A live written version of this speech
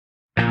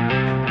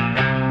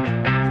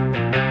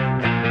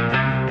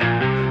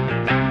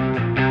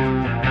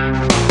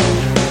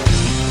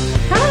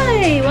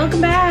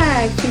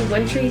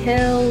One Tree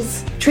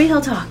Hill's Tree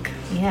Hill Talk.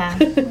 Yeah.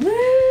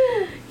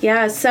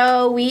 Yeah,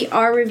 so we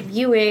are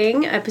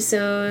reviewing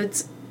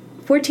episodes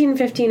 14 and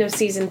 15 of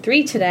season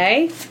 3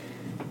 today.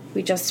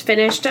 We just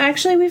finished.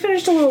 Actually, we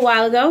finished a little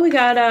while ago. We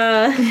got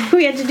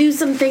we had to do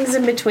some things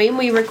in between.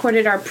 We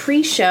recorded our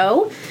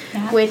pre-show,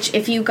 which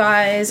if you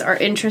guys are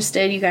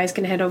interested, you guys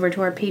can head over to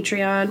our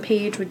Patreon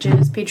page, which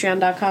is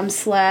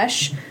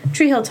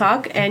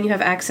patreon.com/treehilltalk, and you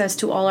have access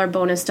to all our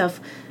bonus stuff,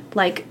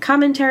 like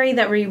commentary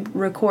that we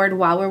record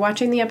while we're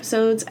watching the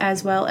episodes,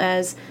 as well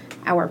as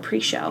our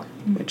pre-show,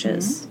 which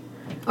is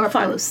Or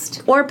fun.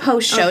 post. Or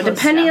post-show,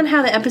 depending show. on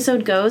how the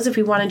episode goes. If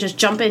we want to just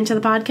jump into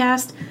the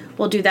podcast,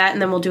 we'll do that, and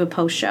then we'll do a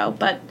post-show.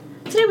 But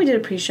today we did a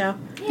pre-show.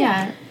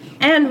 Yeah.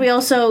 And we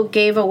also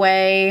gave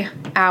away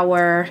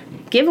our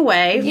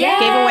giveaway.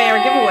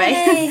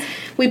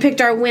 We picked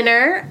our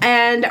winner,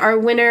 and our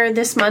winner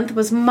this month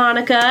was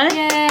Monica.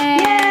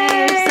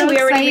 Yay! So we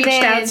already excited.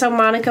 reached out, so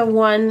Monica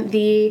won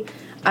the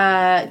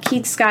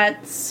Keith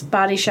Scott's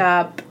Body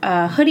Shop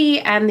hoodie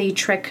and the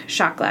Trick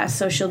shot glass.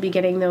 So she'll be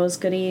getting those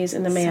goodies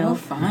in the mail. So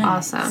fun.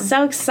 Awesome.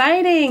 So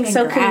exciting.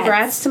 So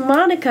congrats to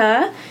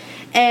Monica.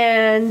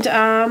 And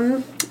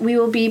we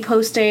will be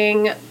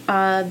posting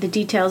the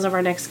details of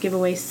our next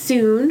giveaway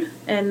soon,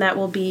 and that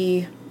will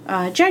be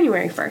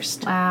January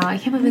 1st. Wow, I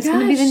can't believe it's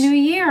going to be the new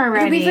year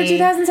already. It'll be for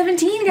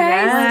 2017,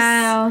 guys.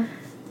 Wow.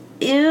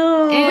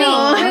 Ew.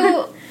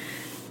 Wait,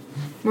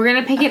 we're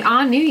going to pick it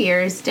on New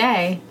Year's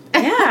Day.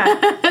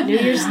 Yeah. New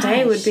Year's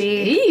Day would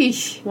be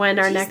Eesh. when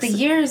our The next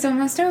year is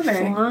almost over.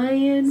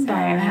 flying by.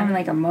 Sorry, I'm having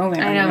like a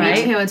moment. I know,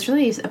 Right? me too. It's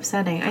really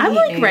upsetting. I'm hate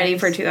like New ready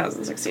Year's. for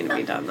 2016 to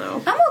be done though.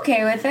 I'm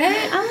okay with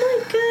it. I'm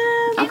like,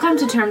 I'll come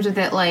to terms with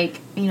it, like,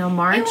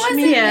 March. It wasn't.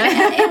 maybe.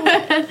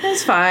 It,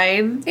 that's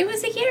fine. it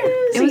was a year.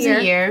 It was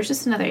a year. It was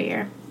just another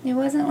year. It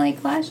wasn't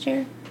like last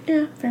year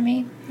Yeah. for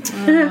me.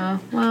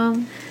 Well,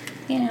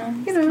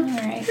 It's all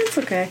right. It's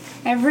okay.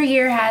 Every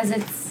year has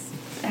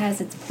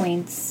its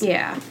points.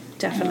 Yeah,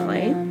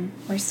 definitely.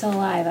 We're still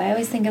alive. I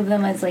always think of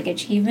them as like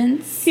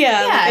achievements.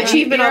 Yeah, yeah,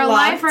 achievement you're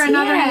alive unlocked. for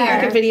another Yeah. Like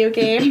a year. video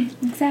game.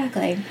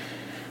 Exactly.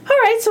 All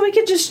right, so we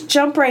could just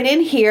jump right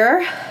in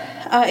here.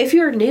 If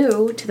you're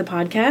new to the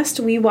podcast,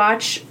 we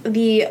watch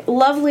the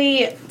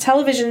lovely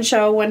television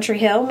show One Tree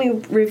Hill. We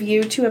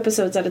review 2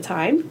 episodes at a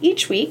time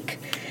each week.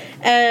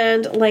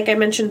 And like I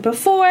mentioned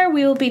before,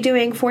 we will be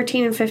doing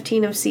 14 and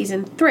 15 of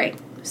season 3.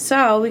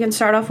 So we can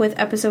start off with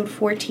episode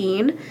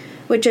 14,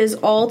 which is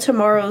All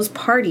Tomorrow's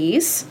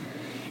Parties.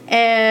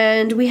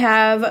 And we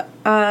have,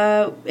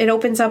 it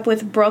opens up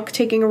with Brooke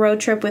taking a road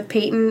trip with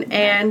Peyton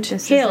and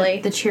This Haley.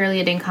 is the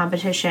cheerleading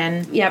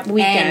competition. Yep,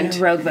 weekend. And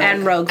Rogue Vogue.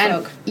 And Rogue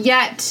And Vogue.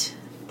 yet,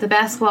 the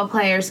basketball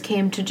players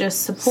came to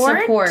just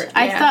support. Yeah.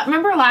 I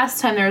remember last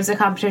time there was a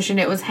competition,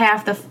 it was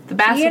half the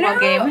basketball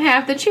game,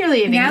 half the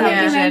cheerleading Now that you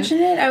competition. mention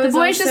it, I was the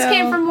boys just also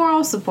came for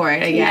moral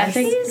support, I guess.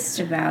 confused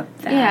about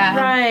that. Yeah.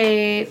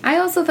 Right. I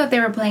also thought they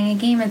were playing a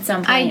game at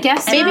some point. I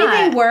guess Maybe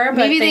not. they were, but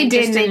maybe they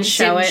just didn't. didn't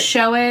show it.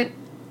 Show it.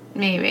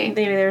 Maybe.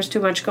 Maybe there's too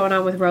much going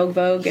on with Rogue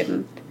Vogue,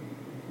 and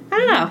I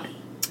don't know.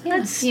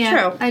 That's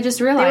true. I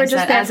just realized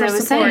just that there as for I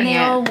was support. saying They it.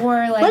 all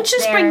wore like Let's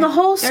just their- bring the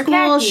whole their school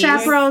khakis.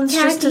 chaperones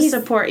just to Khakis.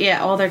 support.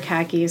 Yeah, all their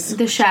khakis.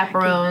 The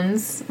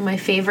chaperones, my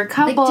favorite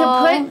like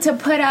couple. to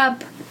put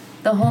up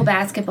the whole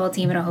basketball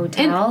team in a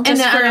hotel.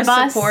 Just for a a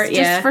bus, support,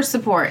 yeah. Just for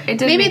support. It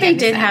didn't Maybe make they any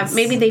did sense. have.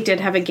 Maybe they did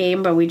have a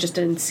game, but we just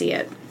didn't see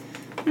it.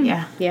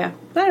 Yeah. Yeah,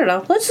 I don't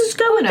know. Let's just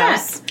go with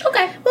knows? that.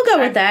 Okay. We'll go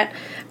with that.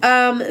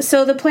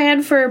 So the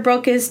plan for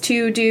Brooke is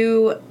to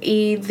do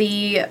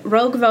the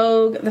Rogue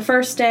Vogue the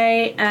first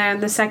day,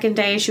 and the second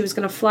day she was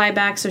going to fly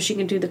back so she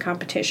can do the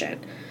competition.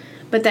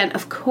 But then,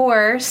 of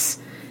course,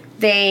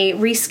 they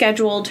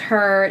rescheduled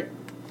her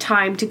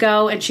time to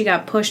go, and she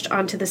got pushed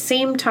onto the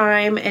same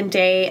time and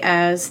day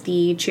as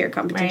the cheer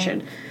competition.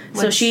 Right.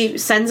 So Which- she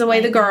sends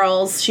away the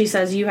girls. She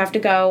says, "You have to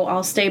go.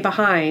 I'll stay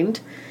behind."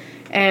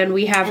 And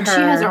we have her.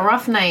 She has a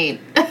rough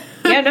night.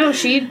 Yeah, no,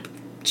 she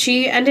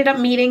ended up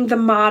meeting the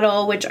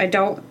model, which I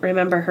don't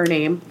remember her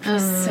name.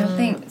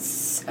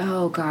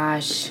 Oh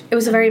gosh. It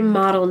was a very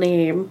model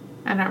name.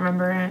 I don't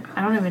remember it.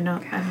 I don't even know.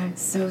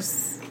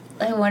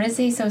 I want to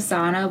say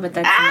Sosano, but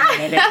that's not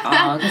it at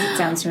all because it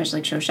sounds too much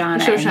like Shoshana.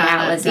 And Shoshana.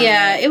 that was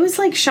Yeah, it was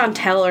like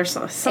Chantel or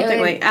something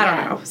was- like, I don't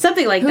yeah. know.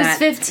 Something like who's that.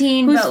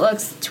 15 Who's- but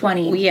looks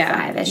 25,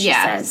 Yeah. as she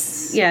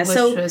says. Yeah, Which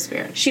so was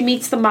weird. she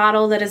meets the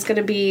model that is going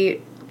to be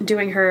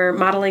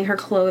modeling her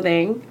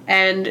clothing,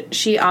 and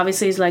she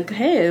obviously is like,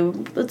 "Hey,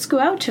 let's go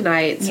out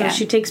tonight." So Yeah.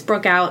 she takes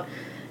Brooke out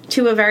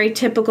to a very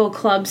typical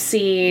club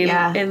scene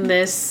Yeah. in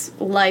this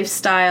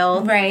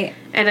lifestyle. Right.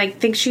 And I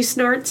think she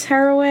snorts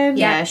heroin.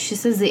 Yeah, she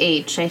says the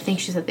H. I think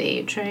she said the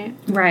H, right?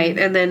 Right,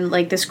 and then,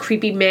 like, this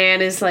creepy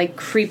man is, like,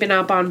 creeping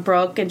up on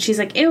Brooke, and she's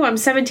like, "Ew, I'm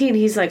 17.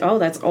 He's like, "Oh,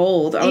 that's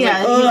old." I was Yeah, like,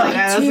 he's "Ugh." like,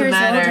 that 2 doesn't years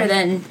matter. older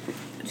than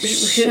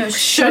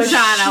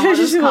Shoshana, we'll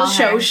just call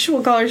her. Shosh.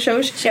 We'll call her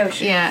Shosh.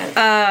 Shosh.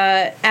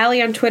 Yeah.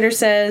 Allie on Twitter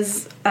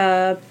says,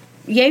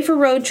 "Yay for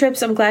road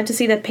trips. I'm glad to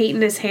see that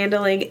Peyton is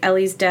handling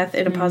Ellie's death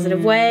in a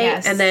positive way."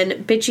 yes. And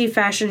then bitchy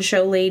fashion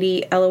show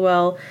lady,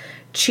 LOL,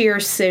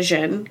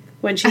 cheer-cision.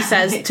 when she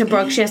says to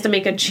Brooke she has to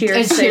make a cheer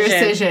A cheer decision.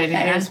 decision,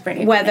 That yeah. is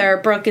pretty Whether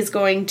Brooke is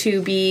going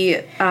to be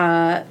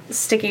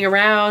sticking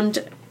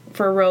around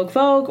for Rogue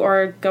Vogue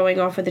or going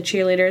off with the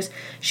cheerleaders.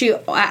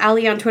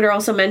 Ali on Twitter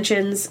also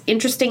mentions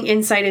interesting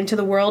insight into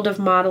the world of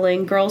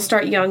modeling. Girls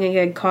start young and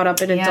get caught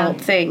up in Yeah.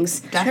 adult things.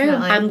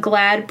 Definitely. I'm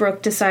glad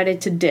Brooke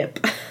decided to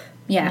dip.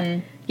 Yeah.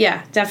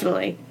 Yeah,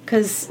 definitely.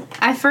 Because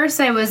At first,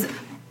 I was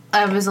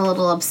a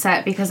little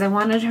upset because I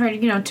wanted her,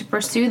 to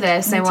pursue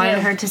this. I wanted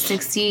too. her to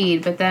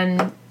succeed, but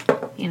then,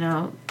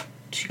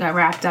 she got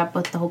wrapped up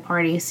with the whole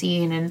party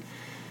scene. And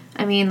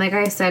I mean, like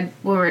I said,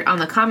 when we were on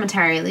the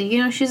commentary,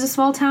 like, she's a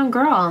small town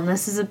girl, and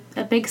this is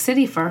a big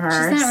city for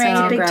her. She's not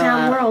ready to big grow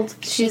town up. world.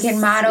 She can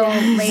model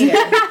later.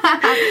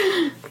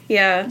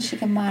 Yeah. She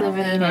can model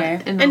living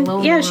later. in a And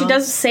lonely yeah, she world.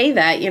 does say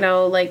that,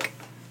 like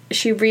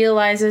she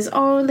realizes,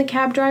 and the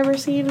cab driver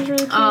scene is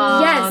really cool.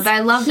 Oh, Yes, I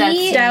love that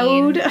he- scene.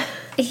 Dowd.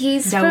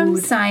 He's from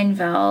Dowd.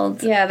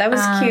 Seinfeld. Yeah, that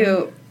was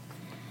cute.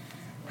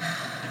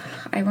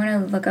 I want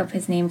to look up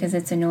his name because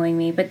it's annoying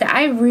me. But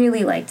I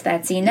really liked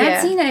that scene. That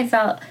Yeah. scene,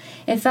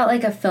 it felt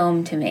like a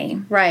film to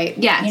me. Right.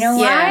 Yes. You know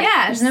Yeah. why?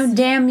 Yes. There's no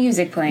damn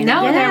music playing. No,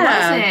 on it. there Yeah,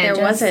 wasn't. there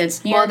Just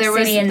wasn't. New Well, York there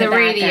was City in the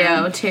radio,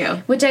 background. too.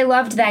 Which I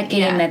loved that game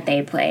Yeah. that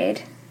they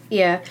played.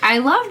 Yeah. I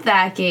loved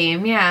that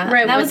game, yeah.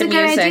 Right, that with was a the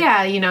good music.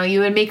 idea. You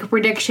would make a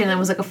prediction that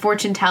was like a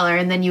fortune teller,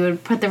 and then you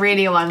would put the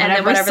radio on, And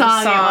then whatever the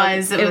song song, it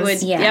was. it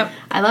would, Yeah. yep.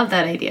 I love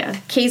that idea.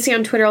 Casey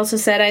on Twitter also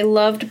said, I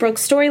loved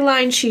Brooke's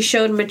storyline. She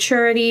showed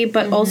maturity,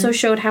 but also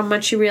showed how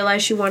much she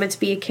realized she wanted to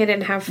be a kid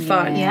and have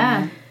fun.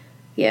 Yeah.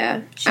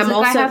 Yeah. She's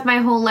like, I have my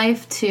whole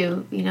life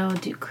to,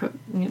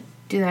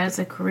 do that as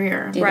a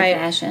career. Do Right. the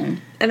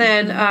fashion. And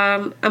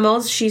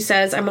then she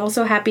says, I'm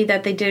also happy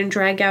that they didn't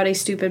drag out a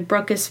stupid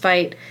Brookus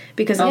fight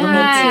because of the whole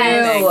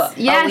Yes. team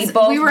thing. Yes, we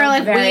both were looked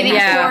like very waiting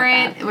happy.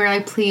 for it. We were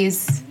like,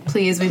 please,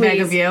 we beg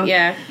of you.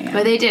 Yeah.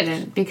 But they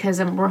didn't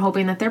because we're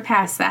hoping that they're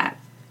past that.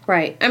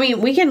 Right. I mean,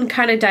 we can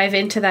kind of dive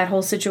into that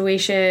whole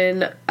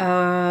situation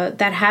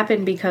that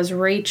happened because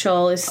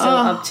Rachel is still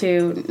up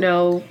to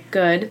no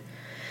good.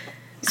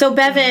 So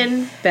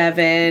Bevan,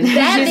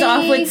 she's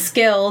off with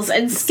Skills,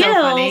 and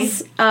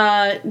Skills,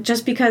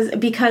 just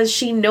because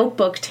she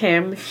notebooked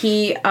him,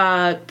 he,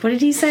 what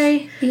did he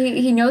say?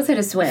 He knows how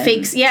to swim.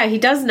 Yeah, he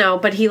does know,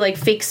 but he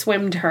fake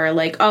swimmed her,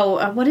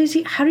 what did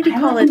he? How did he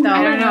call it though?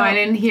 I don't know. I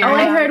didn't hear. All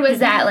I it. heard was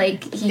that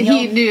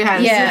He knew how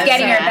to. Yeah. was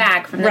getting her swim.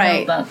 back from the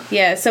Right. notebook.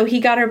 Yeah, so he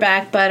got her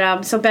back,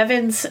 but so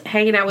Bevan's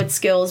hanging out with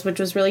Skills, which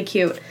was really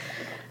cute.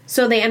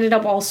 So they ended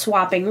up all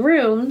swapping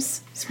rooms,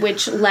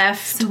 which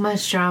left So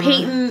much drama.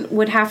 Peyton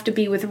would have to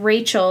be with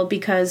Rachel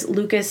because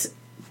Lucas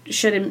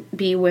shouldn't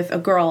be with a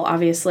girl.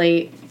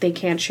 Obviously, they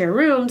can't share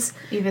rooms,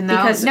 Even though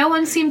because no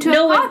one seemed to have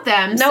caught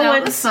them, so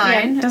it was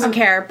fine. doesn't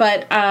care.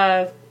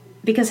 But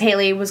because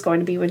Haley was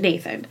going to be with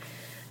Nathan,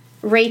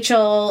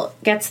 Rachel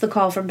gets the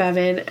call from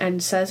Bevan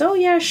and says, "Oh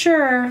yeah,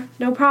 sure,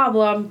 no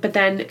problem." But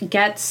then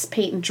gets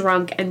Peyton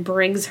drunk and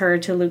brings her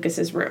to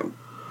Lucas's room.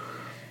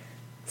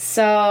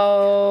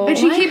 So But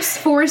she keeps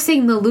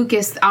forcing the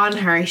Lucas on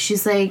her.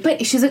 She's like,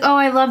 oh,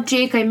 I love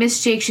Jake. I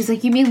miss Jake. She's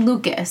like, you mean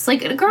Lucas?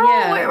 Like, girl,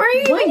 Yeah. where are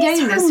you What even is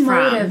getting her this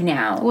motive from?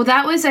 now? Well,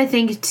 that was, I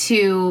think,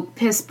 to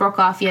piss Brooke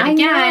off yet I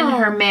again. know.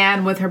 Her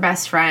man with her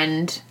best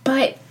friend.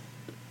 But,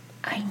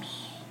 I mean,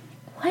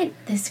 what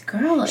this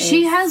girl is.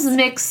 She has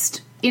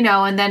mixed,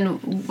 and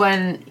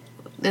then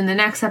in the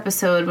next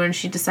episode when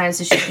she decides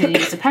that she can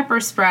use a pepper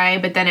spray,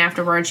 but then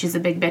afterwards she's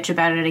a big bitch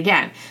about it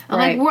again. I'm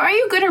Right. like, are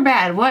you good or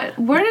bad? What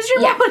is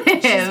your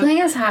motive? She's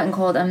playing us hot and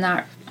cold. I'm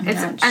not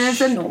It's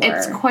sure.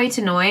 it's quite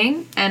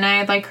annoying, and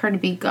I'd like her to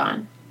be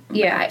gone.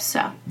 yeah,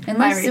 So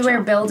Unless bye, we're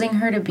Rachel. building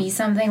her to be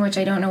something, which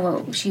I don't know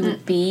what she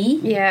would be.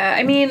 yeah.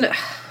 I mean,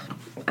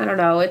 I don't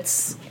know.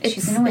 It's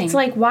She's annoying. It's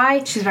like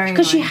why? She's very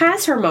because she annoying.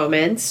 has her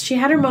moments. She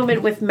had her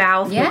moment with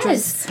Mouth, which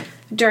was Yes.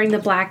 during the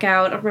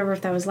blackout. I don't remember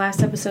if that was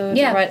last episode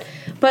Yeah. or what.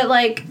 But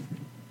like,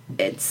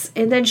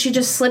 and then she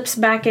just slips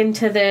back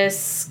into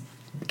this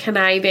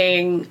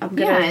conniving. I'm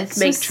gonna Yeah, it's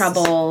make just-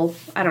 trouble.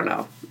 I don't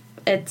know.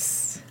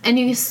 It's And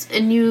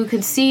you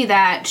could see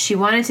that she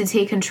wanted to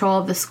take control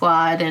of the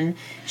squad, and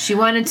she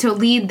wanted to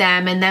lead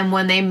them. And then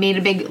when they made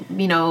a big,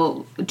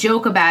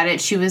 joke about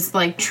it, she was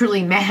like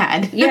truly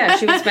mad. yeah,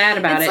 she was mad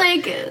about It's it.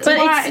 like, But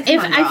why- it's,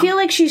 if come on, I girl. feel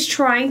like she's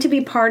trying to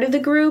be part of the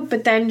group,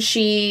 but then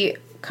she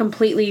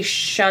completely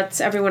shuts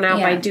everyone out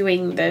by Yeah.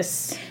 doing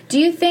this. Do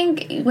you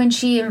think when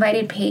she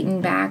invited Peyton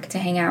back to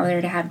hang out with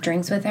her to have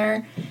drinks with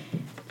her,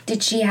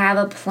 did she have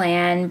a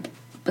plan?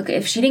 Look,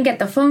 if she didn't get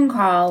the phone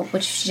call,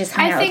 which she just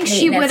hung I out think with she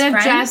Peyton would as have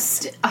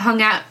friends, just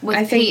hung out with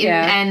I think, Peyton,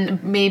 yeah.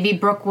 and maybe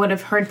Brooke would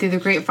have heard through the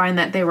grapevine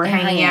that they were And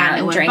hanging hanging out out and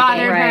and would drinking.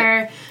 bother Right.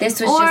 her.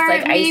 This was Or just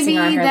like icing maybe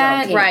on her little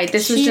that- cake. Right,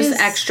 this was She just is-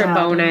 extra I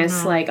don't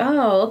bonus. know. Like,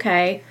 oh,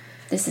 okay,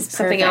 This is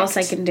something perfect. else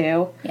I can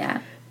do. Yeah.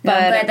 But- No,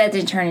 I'm glad that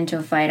didn't turn into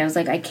a fight. I was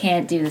like, I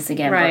can't do this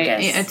again, Right.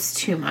 Lucas. Yeah, it's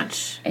too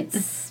much.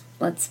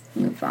 Let's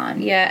move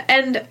on. Yeah,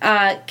 and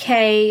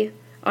Kay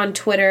on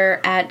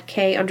Twitter at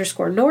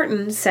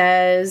K_Norton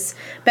says,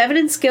 Bevan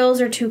and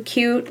Skills are too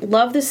cute.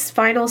 Love this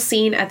final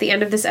scene at the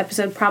end of this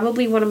episode.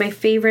 Probably one of my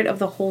favorite of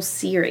the whole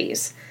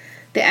series.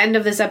 the end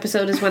of this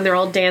episode is when they're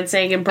all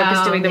dancing and Brooke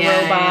is doing the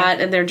robot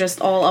and they're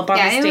just all up on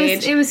the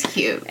stage. It was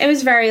cute. It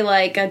was very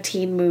like a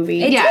teen movie.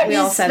 We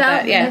all said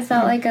that. Yeah, it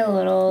felt like a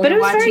little. But it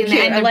was very cute. The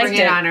end I liked Bring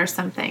It On or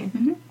something.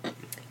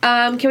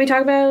 Mm-hmm. Can we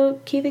talk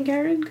about Keith and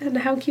Karen and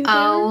how cute they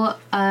are?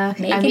 I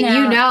mean,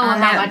 you know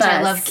how much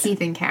I love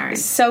Keith and Karen.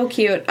 So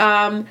cute.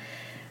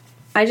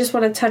 I just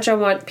want to touch on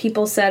what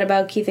people said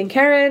about Keith and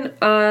Karen.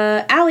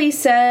 Allie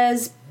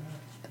says,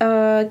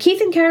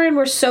 Keith and Karen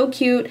were so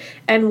cute,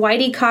 and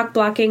Whitey cock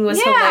blocking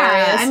was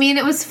hilarious. I mean,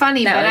 it was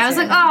funny, but I was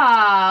like,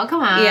 oh,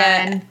 come on.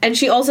 Yeah, and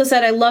she also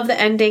said, I love the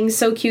ending,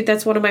 so cute,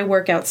 that's one of my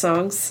workout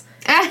songs.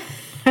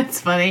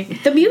 That's funny.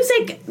 The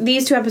music,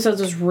 these 2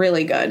 episodes was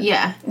really good.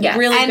 Yeah.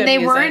 Really and good they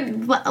music.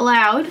 weren't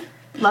loud,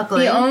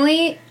 luckily. The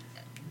only...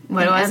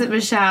 What was it,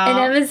 Michelle? In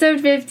episode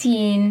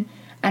 15,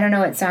 I don't know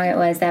what song it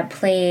was that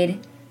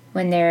played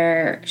when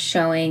they're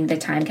showing the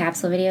time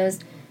capsule videos.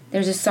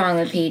 There's a song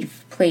that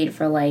played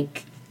for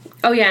like...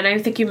 Oh, yeah, and I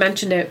think you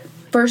mentioned it.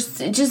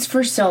 Just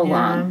for so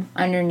long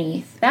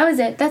underneath. That was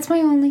it. That's my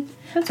only.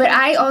 But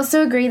I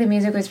also agree the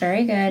music was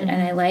very good,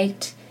 and I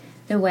liked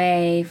the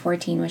way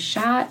 14 was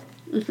shot.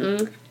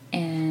 Mm-hmm.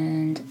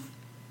 And,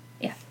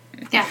 yeah.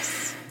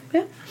 Yes.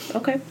 Yeah,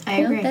 okay. I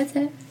agree. That's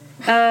it.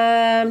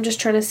 I'm just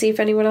trying to see if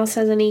anyone else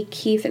has any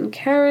Keith and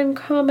Karen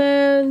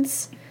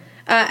comments.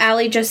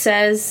 Allie just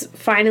says,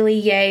 finally,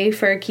 yay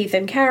for Keith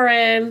and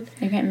Karen.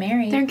 They're getting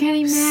married. They're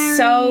getting married.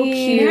 So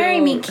cute. Marry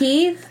me,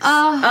 Keith. You're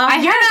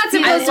not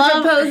supposed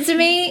to propose to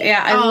me.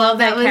 Yeah, I love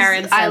that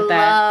Karen said that. I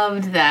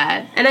loved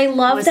that. And I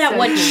love that so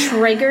what cute.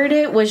 triggered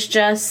it was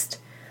just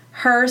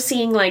her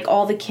seeing like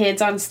all the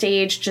kids on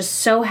stage just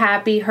so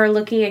happy, her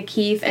looking at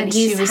Keith and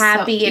he's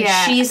happy and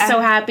she's so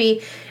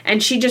happy,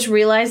 and she just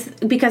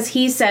realized, because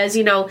he says,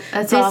 you know,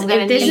 this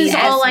is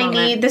all I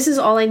need, this is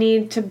all I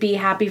need to be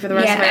happy for the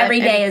rest of my life.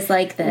 Every day is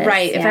like this.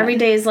 Right, if every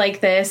day is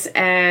like this,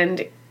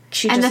 and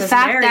she just the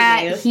fact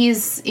that me.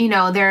 he's, you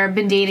know, they've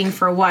been dating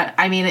for what?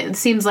 I mean, it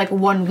seems like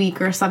 1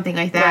 week or something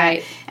like that.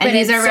 Right. And but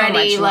he's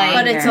already so like,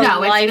 but it's a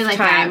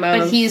lifetime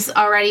but he's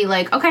already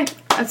like, okay,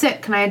 that's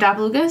it. Can I adopt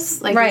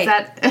Lucas? Like, right. is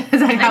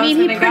that how he it's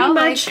pretty go?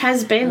 much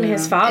has been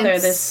his father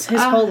his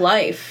whole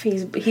life.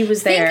 He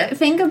was there.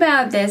 Think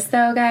about this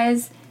though,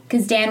 guys,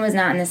 because Dan was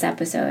not in this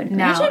episode.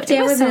 No, imagine if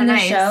Dan was in the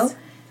show.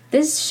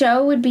 This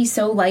show would be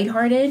so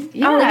lighthearted.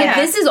 Yeah. If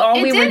this is all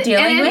we were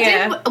dealing with.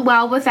 It did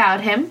well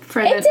without him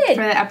for the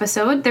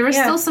episode. There was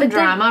still some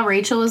drama.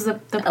 Rachel was the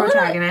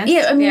protagonist.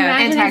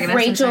 Imagine if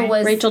Rachel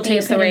was the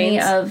epitome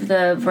of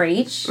the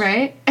Rach.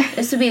 Right?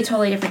 This would be a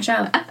totally different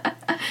show.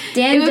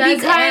 Dan it would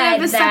does be kind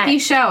of a that,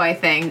 sucky show, I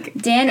think.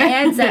 Dan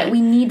adds that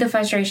we need the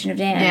frustration of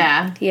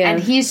Dan. Yeah.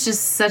 And he's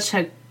just such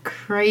a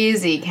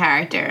crazy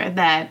character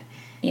that...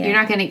 Yeah. You're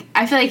not gonna.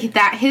 I feel like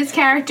that his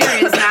character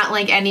is not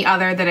like any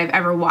other that I've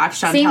ever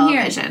watched on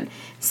television. Here.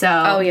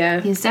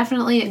 So, he's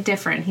definitely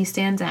different. He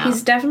stands out.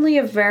 He's definitely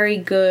a very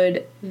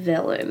good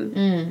villain,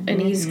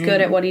 and he's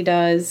good at what he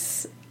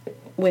does.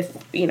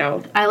 With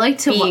I like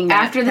to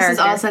after this is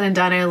all said and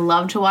done. I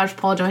love to watch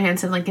Paul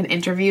Johansson like in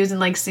interviews and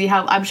like see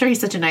how I'm sure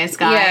he's such a nice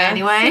guy.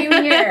 Anyway,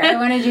 same here. I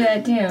want to do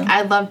that too.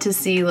 I'd love to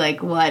see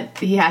like what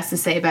he has to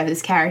say about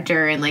his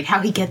character and like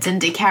how he gets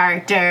into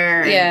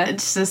character. Yeah,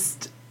 it's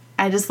just.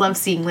 I just love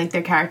seeing, like,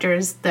 their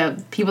characters,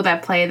 the people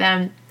that play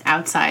them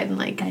outside, and,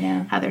 like,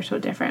 how they're so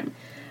different.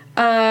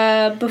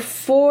 And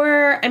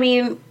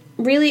then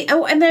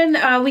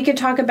we could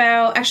talk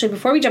about, actually,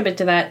 before we jump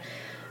into that,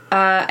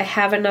 I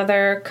have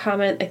another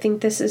comment. I think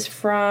this is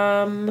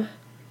from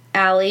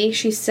Allie.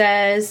 She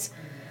says,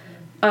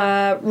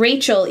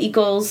 Rachel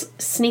equals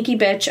sneaky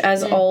bitch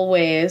as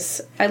always.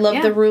 I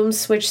love the room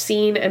switch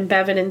scene and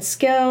Bevan and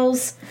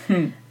Skills.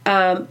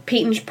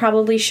 Peyton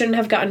probably shouldn't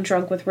have gotten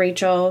drunk with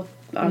Rachel.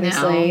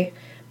 Obviously. No.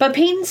 But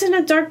Peyton's in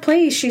a dark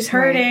place. She's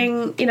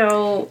hurting,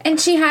 And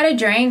she had a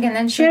drink, and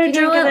then she had a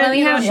drink, and let me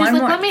have one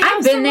more.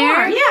 I've been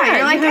there. Yeah,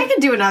 you're like, I could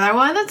do another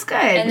one. That's good.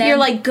 And then, you're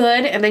like,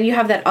 good, and then you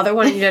have that other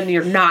one, and then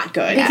you're not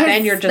good. Because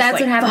then you're just that's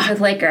like, what happens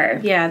with liquor.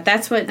 Yeah,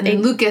 that's what... And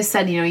then Lucas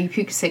said, you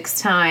puked 6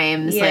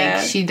 times. Yeah.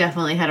 Like, she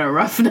definitely had a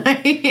rough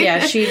night. Yeah,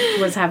 she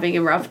was having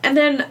a rough... And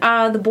then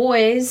the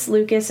boys,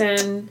 Lucas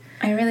and...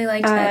 I really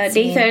liked that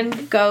scene.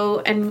 Nathan go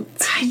and...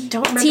 I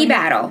don't remember... Tea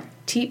battle.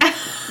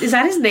 Is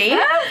that his name?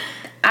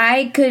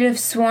 I could have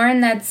sworn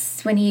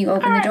that's when he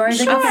opened the door.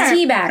 He's like, it's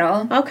Tea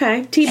Battle.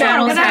 Okay. Tea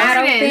Battle.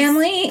 Battle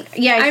Family.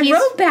 Yeah, I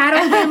wrote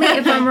Battle Family.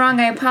 If I'm wrong,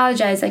 I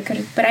apologize. I could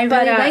have, but I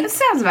really liked. It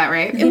sounds about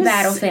right. The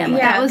Battle Family.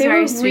 Yeah, that was they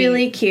very were sweet.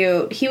 Really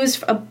cute. He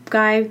was a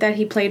guy that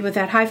he played with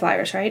at High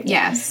Flyers, right?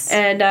 Yes.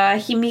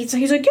 And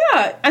he's like,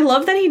 yeah. I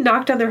love that he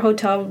knocked on their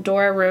hotel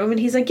door room, and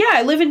he's like, yeah,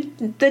 I live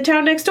in the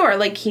town next door.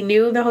 Like, he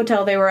knew the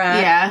hotel they were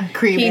at. Yeah,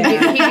 creepy. He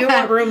knew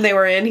what room they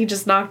were in. He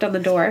just knocked on the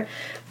door.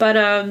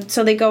 But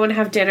so they go and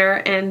have dinner,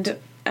 and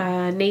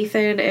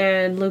Nathan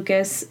and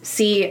Lucas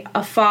see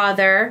a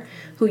father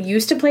who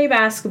used to play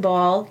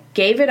basketball,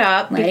 gave it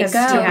up because he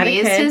had a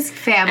kid, his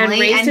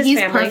family, and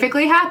he's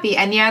perfectly happy.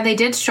 And they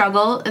did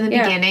struggle in the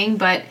beginning,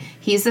 but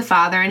he's the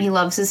father and he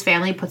loves his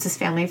family, puts his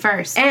family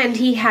first. And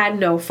he had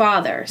no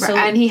father. So,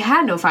 and he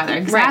had no father,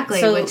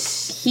 exactly. Right.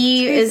 So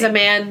he is a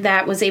man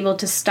that was able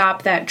to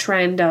stop that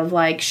trend of,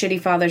 like,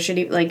 shitty father,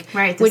 shitty, like,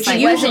 which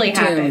usually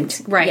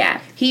happens. Right.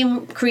 Yeah. He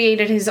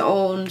created his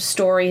own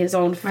story, his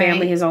own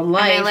family, his own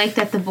life. And I like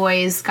that the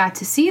boys got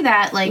to see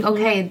that, like,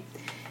 okay,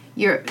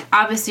 your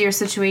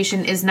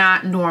situation is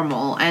not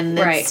normal and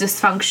it's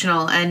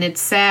dysfunctional and it's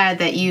sad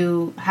that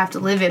you have to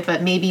live it,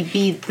 but maybe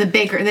be the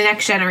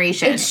next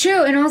generation. It's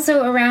true. And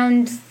also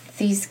around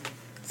these,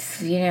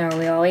 we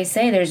always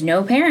say there's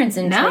no parents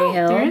in Tree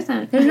Hill. There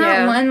isn't. There's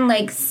not one,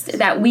 like,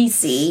 that we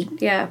see.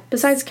 Yeah.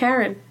 Besides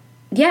Karen.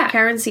 Yeah.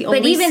 Karen's the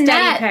only steady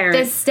parent.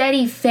 The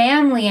steady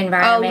family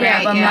environment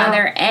of a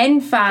mother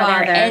and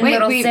father and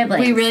little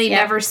siblings. We really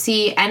never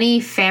see any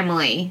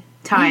family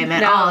time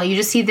at all. You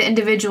just see the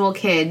individual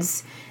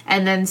kids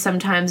and then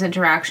sometimes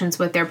interactions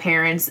with their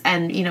parents,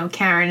 and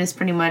Karen is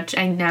pretty much,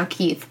 and now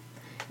Keith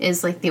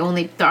is like the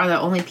only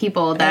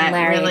people that and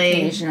Larry really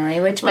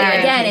occasionally, which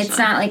again it's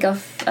not like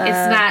it's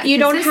not you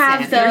don't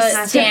have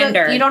the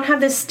standard, you don't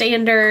have the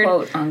standard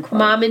quote unquote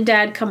mom and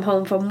dad come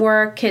home from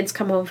work, kids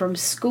come home from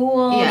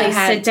school, they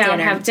sit down,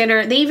 have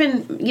dinner. They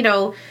even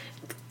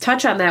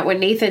touch on that when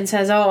Nathan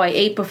says, "Oh, I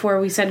ate before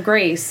we said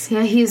grace."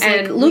 Yeah, he's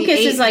and like, Lucas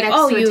is like,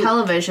 "Oh, you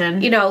television."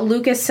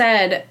 Lucas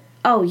said,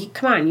 "Oh,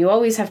 come on, you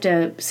always have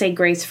to say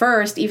grace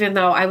first," even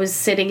though I was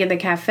sitting in the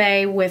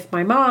cafe with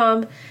my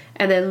mom,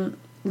 and then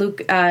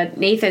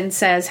Nathan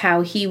says how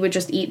he would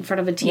just eat in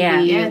front of a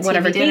TV,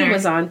 whatever thing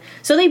was on.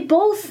 So they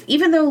both,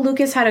 even though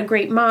Lucas had a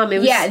great mom, it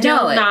was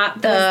still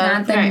not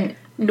the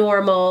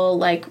normal,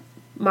 like,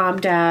 mom,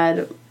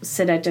 dad,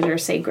 sit at dinner,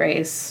 say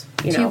grace.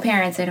 Two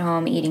parents at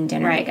home eating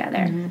dinner together.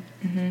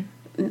 Mm-hmm.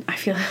 Mm-hmm. I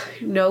feel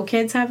like no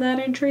kids have that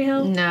in Tree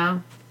Hill.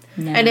 No.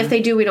 And if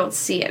they do, we don't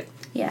see it.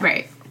 Yeah.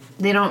 Right.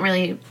 They don't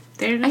really...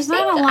 There's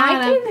not a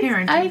lot of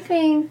parenting. I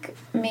think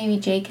maybe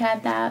Jake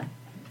had that.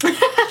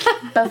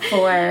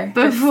 Before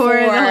the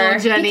whole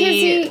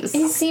Jenny, because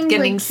he seemed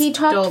like he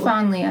talked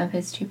fondly of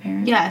his two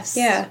parents. Yes.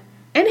 Yeah.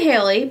 And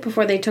Haley,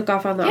 before they took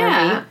off on the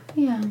RV.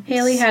 Yeah.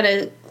 Haley had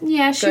a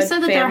she said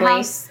that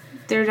family.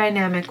 Their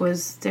dynamic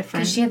was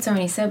different. Because she had so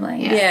many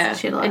siblings. Yeah.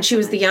 And she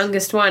was the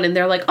youngest one, and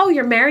they're like, "Oh,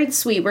 you're married?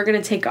 Sweet, we're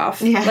going to take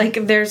off." Yeah.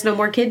 Like, there's no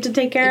more kid to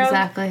take care of.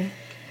 Exactly.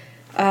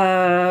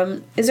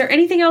 Is there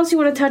anything else you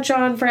want to touch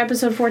on for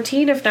episode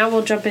 14? If not,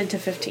 we'll jump into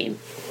 15.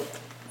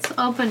 Let's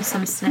open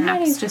some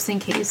snaps, just in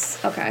case.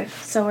 Okay.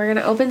 So we're going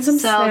to open some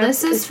snaps. So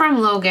this is from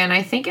Logan.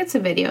 I think it's a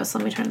video, so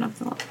let me turn up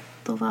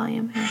the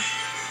volume here.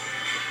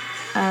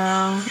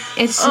 Oh,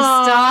 it's just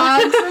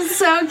dogs. It's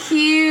so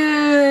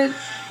cute.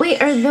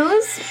 Wait, are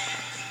those...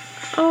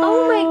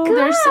 Oh my gosh.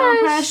 They're so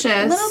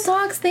precious. Little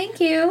dogs, thank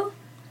you.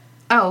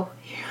 Oh,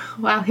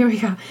 wow, here we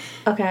go.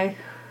 Okay.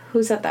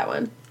 Who said that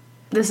one?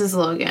 This is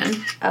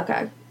Logan.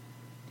 Okay.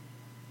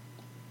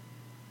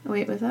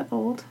 Wait, was that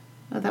old?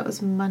 Oh, that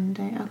was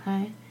Monday.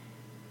 Okay.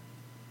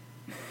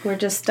 We're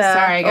just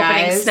sorry,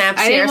 guys. Opening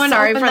snaps here.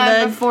 Sorry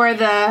for before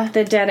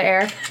the dead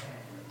air.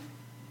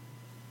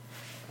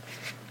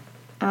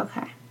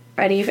 Okay.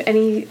 Ready?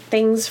 Any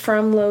things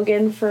from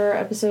Logan for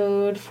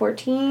episode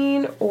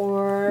 14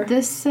 or...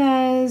 This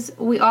says,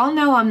 "We all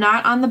know I'm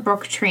not on the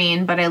Brooke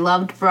train, but I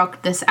loved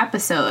Brooke this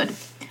episode.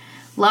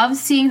 Loved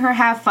seeing her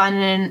have fun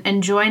and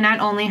enjoy not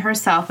only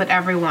herself but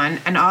everyone,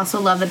 and also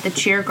love that the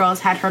cheer girls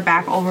had her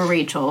back over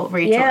Rachel.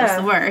 Rachel is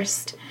the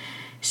worst.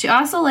 She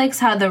also likes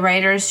how the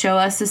writers show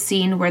us a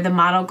scene where the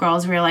model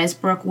girls realize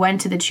Brooke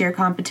went to the cheer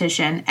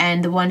competition,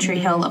 and the One Tree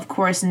Hill, of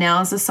course,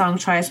 nails the song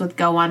choice with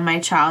Go On My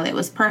Child. It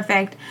was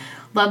perfect.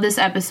 Love this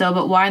episode,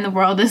 but why in the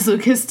world is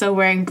Lucas still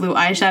wearing blue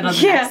eyeshadow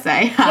the next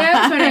day?"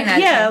 I was wondering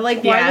that.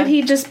 Why would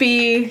he just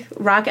be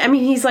rock? I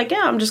mean, he's like,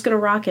 I'm just gonna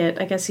rock it.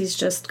 I guess he's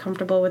just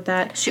comfortable with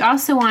that. She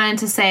also wanted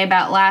to say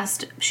about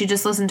she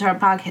just listened to our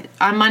podcast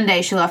on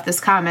Monday. She left this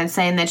comment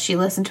saying that she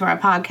listened to our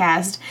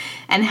podcast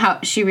and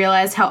how she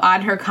realized how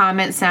odd her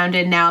comment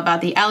sounded now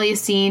about the Ellie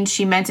scene.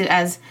 She meant it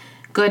as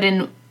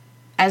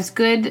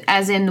good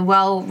as in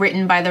well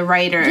written by the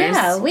writers.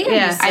 Yeah, we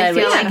understood. I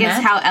feel like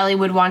it's how Ellie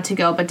would want to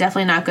go, but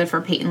definitely not good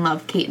for Peyton.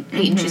 Love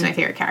Peyton. She's my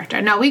favorite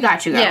character. No, we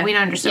got you, girl. We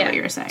understood what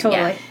you were saying.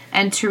 Totally. Yeah.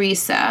 And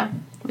Teresa,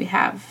 we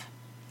have.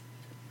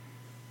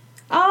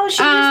 Oh,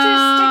 she used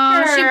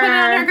her sticker. She put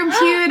it on her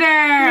computer.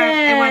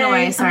 Yay. It went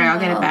away. Sorry, I'll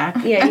get it back.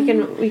 Yeah,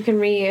 we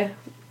can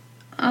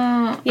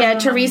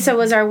Teresa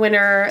was our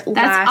winner for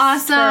our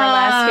last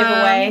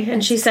giveaway,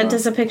 and she sent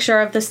us a picture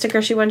of the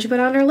sticker she won. She put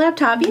on her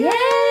laptop. Yay!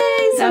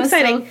 So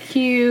exciting. So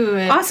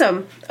cute.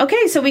 Awesome.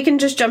 Okay, so we can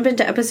just jump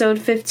into episode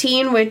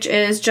 15, which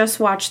is Just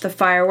Watch the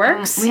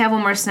Fireworks. We have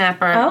one more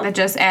snapper that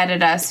just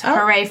added us.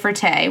 Hooray for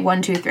Tay.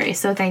 1, 2, 3.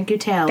 So thank you,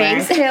 Taylor.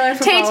 Thanks, Taylor,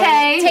 for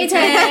Tay.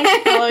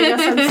 following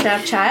us on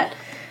Snapchat.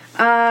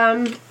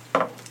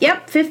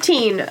 Yep,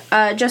 15.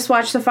 Just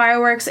Watch the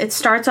Fireworks. It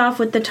starts off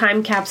with the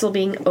time capsule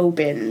being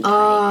opened.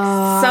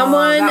 Oh,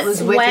 that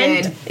was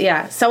wicked.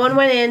 Someone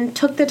went in,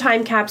 took the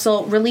time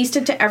capsule, released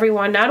it to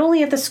everyone, not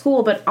only at the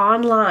school, but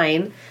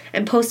online,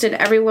 and posted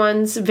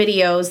everyone's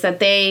videos that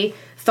they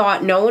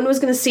thought no one was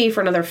going to see for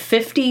another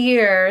 50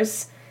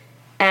 years.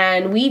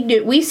 And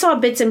we saw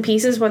bits and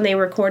pieces when they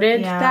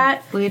recorded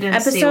that we didn't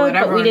episode, see what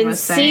but we didn't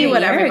see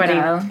what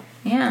everybody.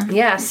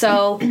 Yeah,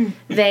 so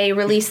they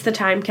released the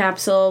time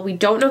capsule. We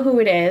don't know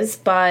who it is,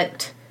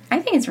 but I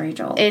think it's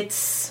Rachel.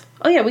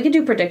 We could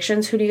do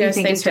predictions. Who do you guys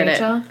think it's did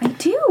Rachel? it? I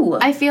do.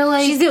 I feel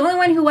like she's the only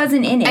one who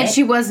wasn't in it, and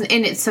she wasn't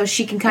in it, so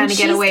she can kind of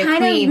get away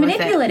clean with it. She's kind of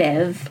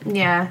manipulative.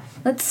 Yeah,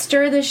 let's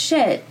stir the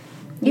shit.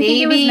 You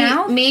think it was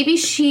Mouth? Maybe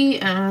she.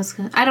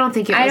 I don't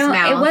think it was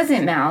Mouth. It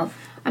wasn't Mouth.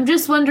 I'm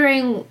just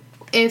wondering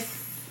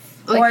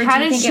if, like, how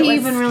did she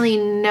even really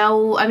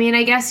know? I mean,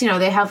 I guess,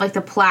 they have, like,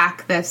 the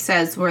plaque that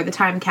says where the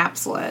time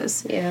capsule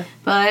is. Yeah.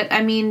 But,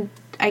 I mean,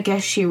 I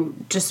guess she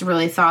just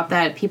really thought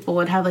that people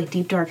would have, like,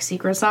 deep, dark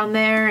secrets on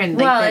there. And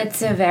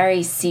it's a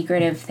very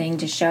secretive thing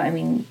to show. I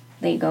mean,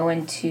 they go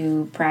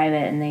into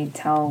private and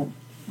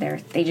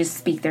they just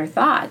speak their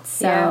thoughts.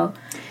 So. Yeah.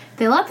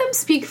 They let them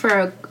speak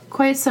for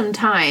quite some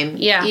time.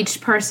 Yeah.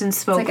 Each person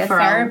spoke it's like for...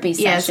 a therapy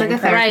session. Yeah, it's like a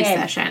therapy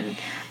session.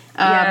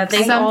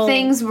 Some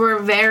things were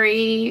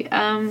very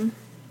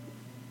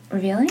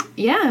revealing.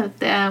 Yeah,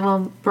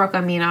 Brooke.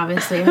 I mean,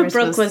 obviously, hers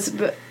Brooke was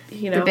the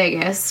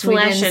biggest. We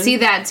didn't see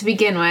that to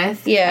begin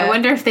with. Yeah, I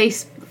wonder if they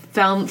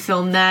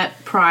filmed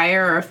that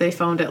prior or if they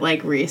filmed it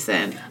like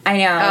recent. I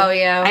know. Oh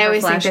yeah, I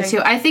always think that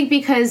too. I think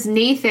because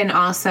Nathan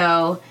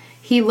also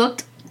he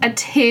looked a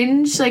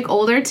tinge like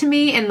older to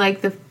me, and like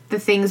the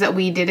things that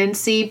we didn't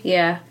see.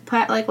 Yeah,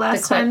 like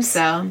last time.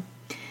 So.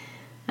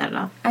 I don't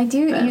know. I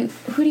do.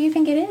 Who do you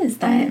think it is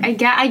then? I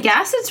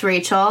guess it's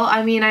Rachel.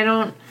 I mean,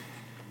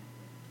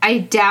 I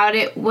doubt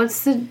it.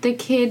 What's the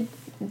kid?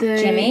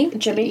 Jimmy?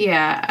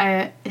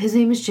 Yeah. His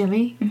name is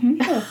Jimmy. Mm-hmm.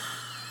 Yeah.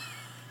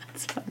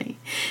 That's funny.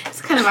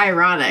 It's kind of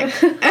ironic.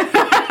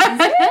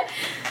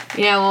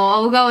 Yeah.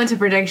 Well, we'll go into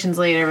predictions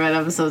later about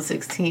episode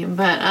 16,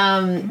 but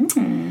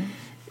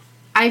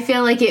I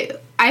feel like it.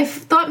 I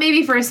thought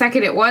maybe for a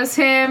second it was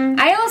him.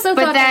 I also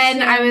thought but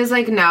then I was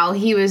like, no,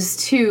 he was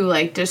too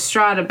like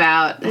distraught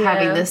about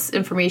having this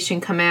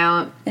information come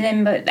out.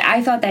 But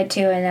I thought that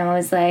too, and then I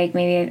was like,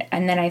 maybe,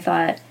 and then I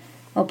thought,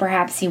 well,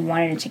 perhaps he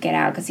wanted it to get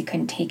out because he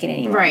couldn't take it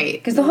anymore. Right.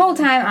 Because the whole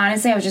time,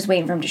 honestly, I was just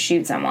waiting for him to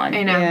shoot someone.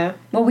 I know. Yeah.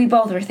 Well, we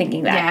both were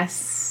thinking that.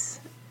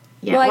 Yes.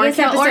 Yeah. Well, I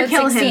guess or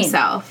kill 16.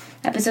 himself.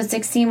 Episode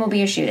 16 will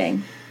be a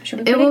shooting.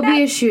 It will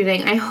be a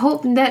shooting. I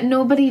hope that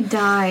nobody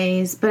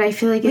dies, but I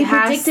feel like it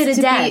has to be. We predicted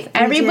a death.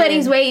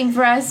 Everybody's waiting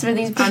for us for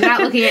these people. I'm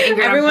not looking at Ingrid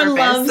Everyone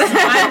on purpose.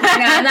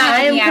 I'm not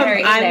looking at her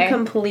either. I'm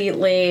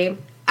completely...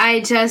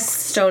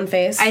 stone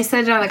face. I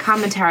said it on the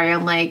commentary.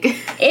 I'm like, is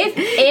this going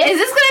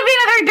to be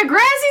another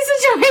Degrassi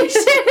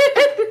situation?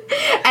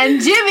 And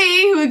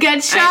Jimmy, who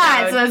gets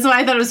shot. So that's why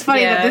I thought it was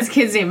funny that this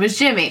kid's name was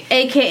Jimmy,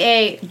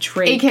 AKA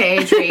Drake.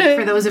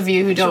 For those of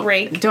you who don't know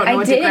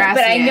what Degrassi is.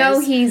 But I know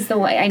he's the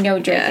one. I know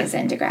Drake is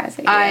in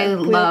Degrassi. I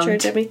loved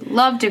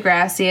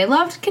Degrassi. I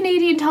loved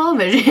Canadian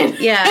television.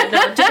 Yeah,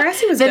 no,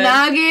 Degrassi was the good.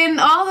 Noggin.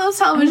 All those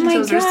television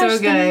shows were so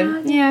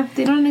good. Yeah,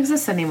 they don't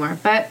exist anymore.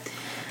 But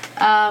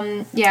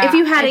if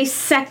you had a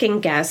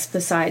second guess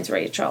besides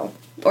Rachel,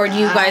 or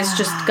you guys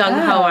just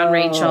gung ho on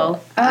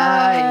Rachel,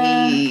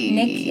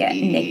 Nikki.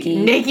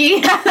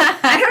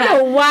 I don't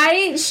know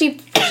why she.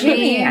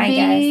 Jimmy, I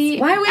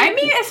guess. Why would I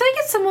feel like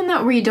it's someone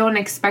that we don't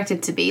expect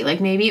it to be.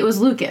 Like maybe it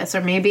was Lucas,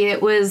 or maybe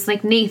it was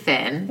like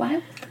Nathan.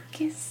 Why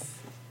Lucas?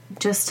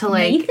 Just to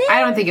like, Nathan? I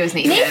don't think it was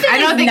Nathan. I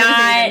don't think it was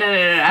Nathan.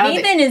 No.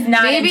 Nathan is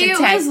not. Maybe it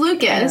was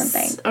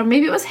Lucas, or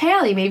maybe it was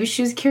Haley. Maybe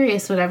she was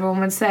curious what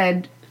everyone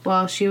said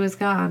while she was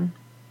gone.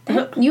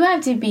 You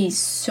have to be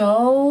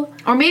so...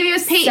 Or maybe it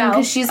was Peyton,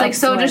 because she's, like,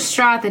 so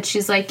distraught that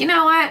she's like, you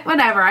know what?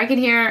 Whatever. I can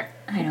hear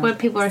what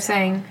people are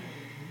saying.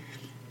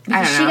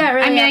 I don't know. She got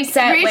really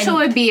upset Rachel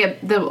would be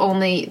the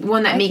only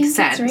one that makes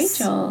sense.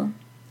 It's Rachel.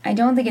 I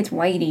don't think it's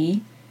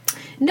Whitey.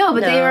 No,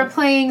 but they were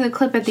playing the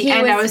clip at the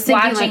end. I was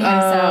thinking, like,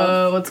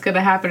 himself. what's going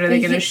to happen? Are they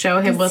going to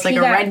show him with, like,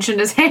 a wrench in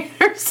his hand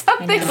or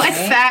something like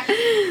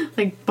that?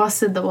 Like,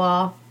 busted the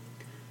wall.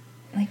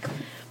 Like,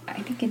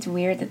 I think it's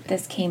weird that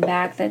this came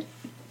back. That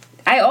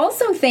I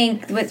also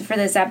think for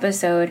this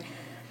episode,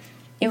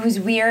 it was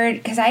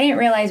weird because I didn't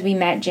realize we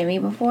met Jimmy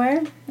before.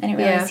 I didn't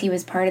realize he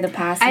was part of the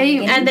past.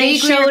 And they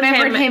showed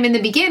him in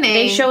the beginning.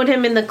 They showed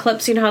him in the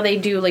clips. You know how they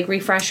do like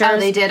refreshers. Oh,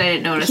 they did. I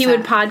didn't notice. He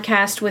would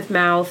podcast with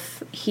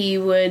Mouth. He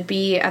would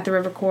be at the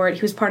River Court.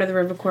 He was part of the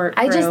River Court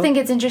crew. I just think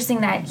it's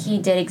interesting that he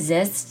did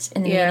exist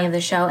in the beginning of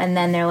the show, and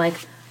then they're like,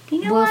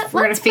 you know what?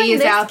 We're let's gonna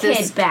phase out this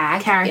this kid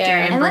back, character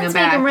and bring let's him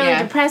back. Make him really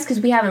depressed because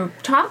we haven't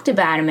talked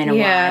about him in a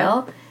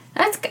while.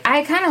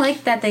 I kind of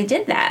like that they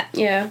did that.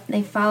 Yeah,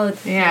 they followed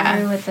through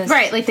with this.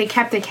 Right, like they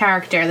kept the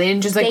character. They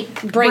didn't just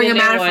like bring him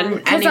out from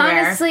anywhere. Because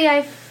honestly,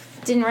 I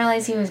didn't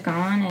realize he was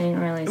gone. I didn't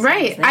realize.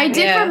 Right, I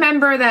did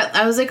remember that.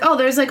 I was like, oh,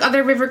 there's like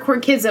other River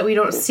Court kids that we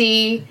don't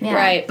see. Yeah.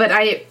 Right, but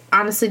I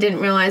honestly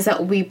didn't realize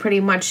that we pretty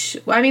much.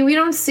 I mean, we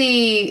don't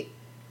see.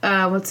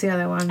 What's the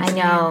other one? I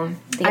know.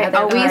 I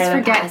always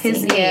forget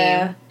his name.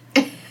 Yeah.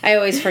 I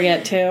always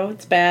forget too.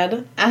 It's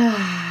bad.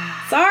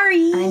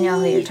 Sorry. I know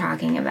who you're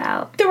talking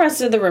about. The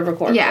rest of the River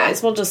Court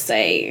boys, we'll just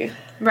say.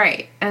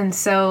 Right. And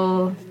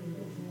so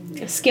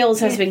Skills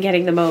has been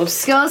getting the most.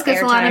 Skills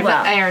gets a lot of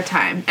Well,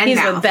 airtime. And He's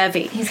mouth. with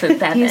Bevy. He's with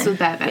Bevan. He's with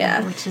Bevan,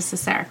 Yeah. which is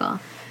hysterical.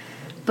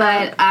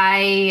 But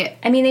I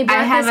mean, they brought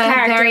I have this a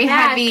character very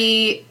back.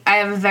 heavy. I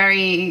have a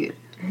very.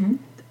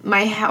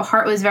 My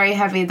heart was very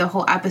heavy the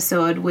whole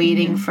episode,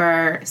 waiting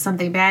for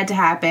something bad to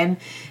happen,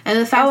 and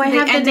the fact Oh, that I they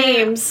have the ended-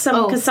 names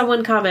because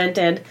someone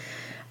commented.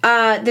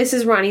 This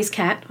is Ronnie's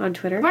cat on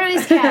Twitter.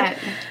 Ronnie's cat.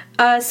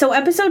 So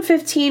episode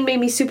 15 made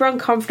me super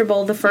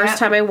uncomfortable the first Yep.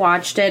 time I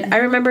watched it. I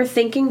remember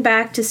thinking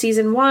back to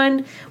season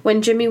 1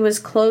 when Jimmy was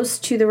close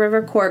to the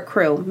River Court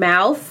crew.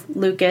 Mouth,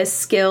 Lucas,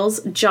 Skills,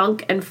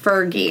 Junk, and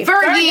Fergie.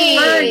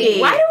 Fergie.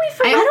 Why do we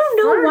forget I don't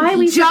know why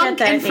we Junk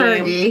forget that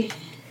and name. Fergie.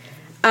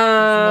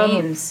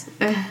 names?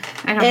 I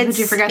don't know. Did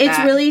you forget It's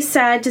that? really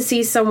sad to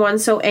see someone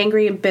so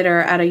angry and bitter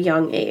at a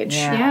young age.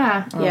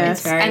 Yeah. Oh, Yes.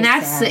 it's very And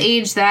that's sad. the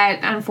age that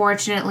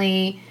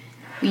unfortunately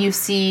you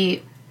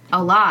see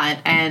a lot,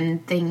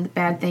 and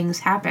bad things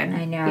happen.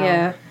 I know.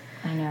 Yeah.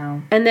 I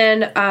know. And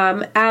then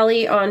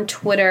Allie on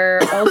Twitter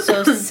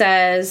also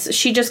says,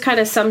 she just kind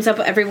of sums up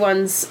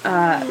everyone's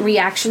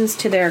reactions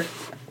to their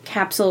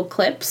capsule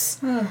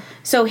clips.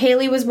 So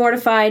Haley was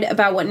mortified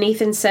about what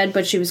Nathan said,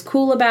 but she was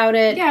cool about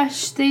it. Yeah,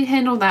 they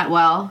handled that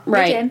well.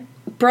 Right. did.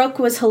 Brooke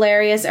was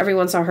hilarious.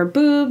 Everyone saw her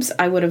boobs.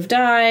 I would have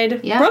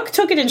died. Yeah. Brooke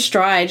took it in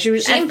stride. She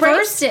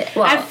embraced it.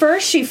 Well- At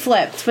first, she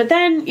flipped, but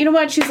then you know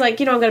what? She's like,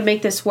 I'm going to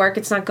make this work.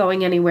 It's not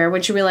going anywhere.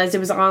 When she realized it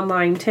was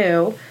online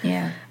too,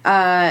 Yeah.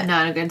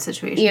 Not a good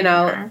situation. you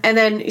know. for her. And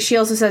then she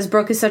also says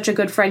Brooke is such a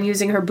good friend,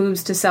 using her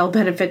boobs to sell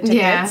benefit tickets.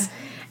 Yeah.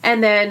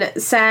 And then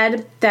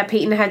sad that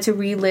Peyton had to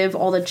relive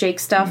all the Jake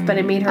stuff, but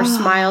it made her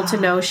smile to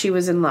know she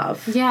was in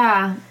love.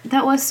 Yeah,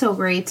 that was so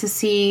great to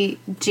see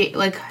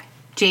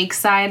Jake's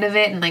side of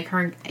it, and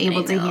her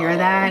able to hear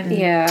that. And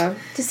Yeah.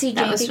 To see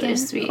that Jake was again. really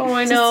sweet. Oh,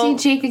 I know. To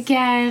see Jake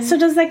again. So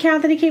does that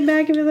count that he came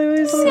back even though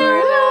he was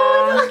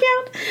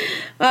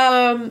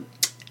count?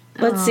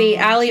 Let's see.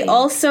 Allie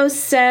also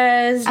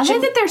says, I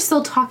like that they're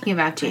still talking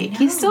about Jake.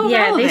 He's still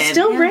yeah, relevant. they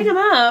still bring him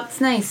up.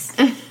 It's nice.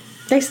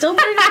 They still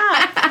bring him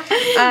up.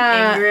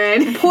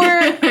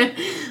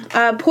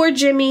 Ingrid. Poor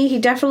Jimmy. He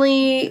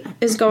definitely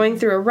is going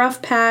through a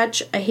rough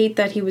patch. I hate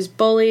that he was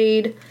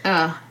bullied.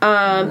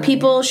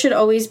 People should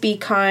always be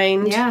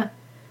kind. Yeah.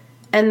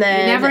 And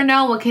then You never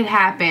know what could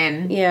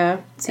happen. Yeah.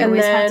 So you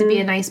always have to be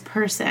a nice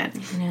person.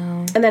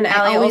 No. And then I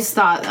Allie always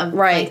also, thought of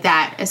Right. like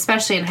that,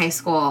 especially in high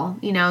school.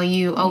 You know,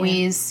 you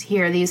always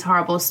hear these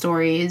horrible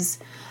stories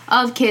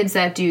of kids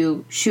that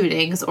do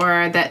shootings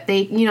or that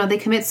they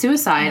commit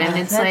suicide, and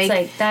it's That's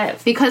like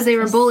that. because they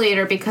were bullied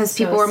or because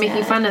people were making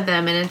sad. fun of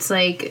them, and it's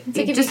like, It's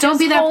like if just you don't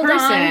be that hold on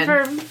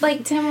person. for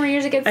 10 more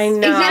years, it gets. I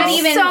know.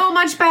 It gets Not so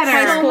much better.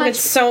 high school, much- it's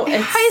so...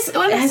 It's,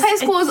 High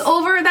school is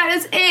over. That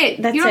is it.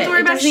 That's You don't have to it. worry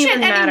It about doesn't shit even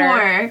matter.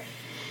 anymore.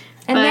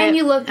 And then But,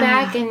 you look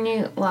back and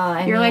you,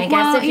 I You're mean, like, I guess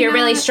well, if you're you know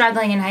really what?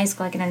 struggling in high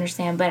school, I can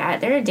understand. But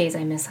there are days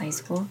I miss high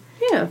school.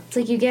 Yeah. It's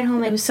like you get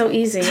home It at was so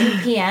easy. 2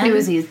 p.m. It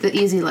was the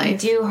easy You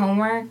life. do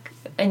homework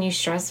and you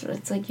stress.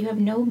 It's like you have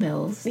no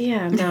bills.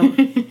 Yeah, no. You're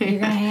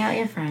gonna hang out with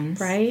your friends,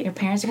 Right. Your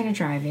parents are gonna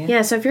drive you.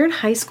 Yeah, so if you're in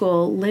high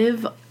school,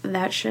 live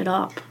that shit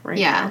up right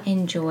Yeah. now.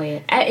 Enjoy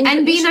it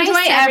And be you should nice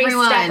enjoy to every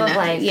everyone. step of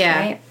life. Yeah.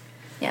 Right?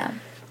 Yeah.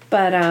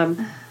 But,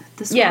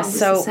 This Yeah, world is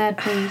so- a sad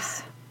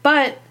place.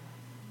 But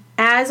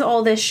as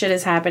all this shit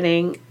is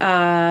happening,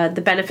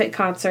 the benefit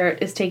concert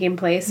is taking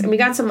place, and we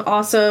got some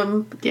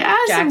awesome Yeah,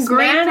 Jack's some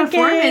great Mannequin.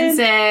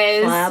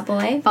 performances. Fall Out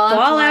Boy.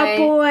 Fall Out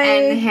Boy.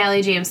 and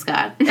Haley James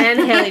Scott. and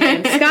Haley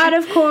James Scott,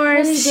 of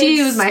course.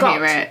 She was my Scott.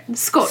 favorite.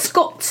 Scott.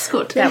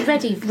 Scott. That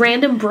Betty.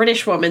 Random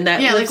British woman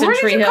that Yeah, lives like, in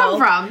where Tree did you Hill.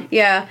 come from?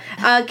 Yeah.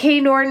 Kay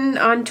Norton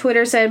on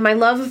Twitter said, "My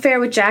love affair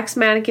with Jack's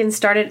Mannequin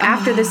started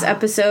after this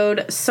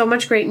episode. So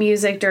much great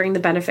music during the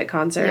benefit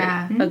concert."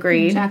 Yeah.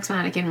 Agreed. Jack's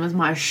Mannequin was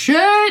my shit.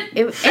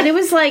 And it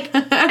was like,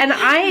 and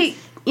I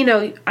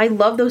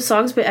love those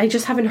songs, but I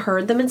just haven't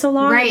heard them in so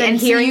long. Right, And and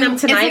so hearing you- them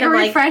it's tonight, like a I'm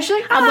like, refresh,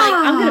 like, I'm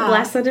gonna ah.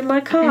 blast that in my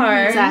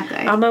car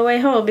Exactly. on my way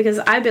home because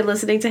I've been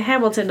listening to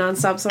Hamilton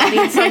nonstop, so I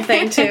need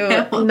something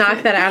to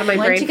knock that out of my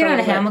brain. Once you for get a on a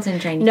little bit. Hamilton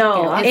train, you No,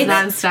 can't get off it's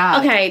it. nonstop.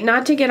 Okay,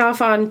 not to get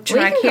off on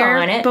track can go here,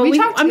 on it. but We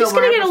talked I'm just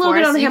over gonna it get a little before,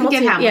 bit on so the you can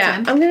Hamilton. get Yeah,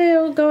 Hamilton. I'm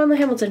gonna go on the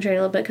Hamilton train a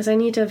little bit because I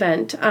need to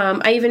vent.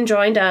 I even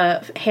joined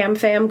a Ham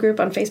Fam group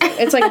on Facebook.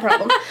 It's like a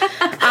problem.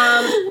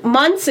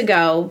 Months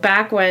ago,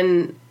 back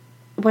when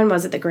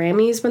was it, the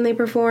Grammys when they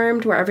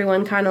performed, where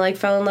everyone kind of like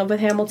fell in love with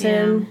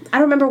Hamilton? I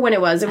don't remember when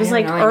it was. It was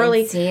like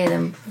early.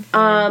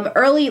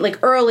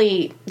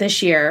 Early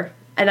this year.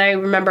 And I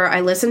remember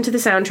I listened to the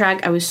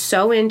soundtrack. I was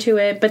so into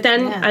it. But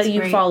then Yeah, it's you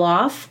great. fall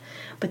off.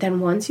 But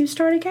then once you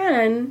start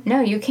again,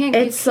 No, you can't.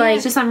 it's you like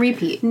It's just on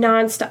repeat.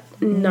 nonstop.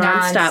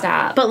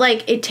 Nonstop. But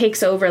like it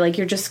takes over. Like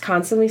you're just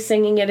constantly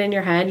singing it in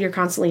your head. You're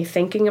constantly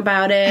thinking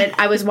about it.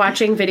 I was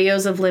watching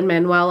videos of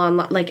Lin-Manuel on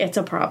like it's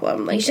a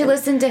problem. Like you should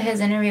listen to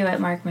his interview at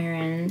Mark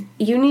Maron.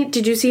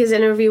 Did you see his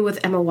interview with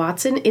Emma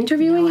Watson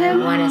interviewing I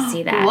him? want to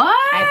see that. What?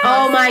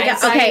 Oh my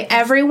god. Okay,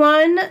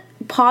 everyone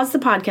pause the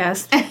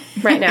podcast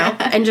right now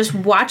and just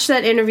watch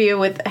that interview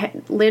with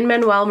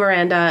Lin-Manuel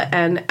Miranda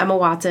and Emma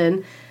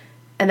Watson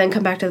and then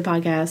come back to the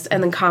podcast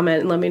and then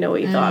comment and let me know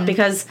what you thought,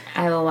 because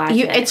I will watch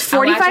it. It's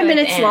 45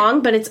 minutes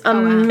long, but it's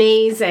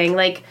amazing.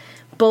 Like,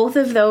 both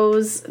of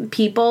those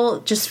people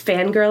just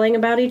fangirling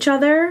about each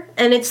other,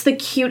 and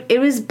it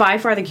was by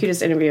far the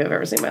cutest interview I've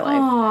ever seen in my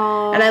life.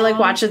 Aww. And I like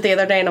watched it the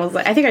other day, and I was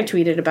like, I think I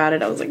tweeted about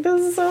it. I was like,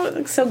 this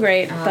is so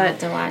great. I'll but have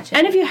to watch it.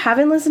 And if you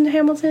haven't listened to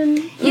Hamilton,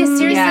 Yeah,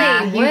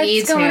 seriously, you need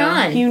what's going to.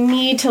 on? you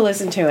need to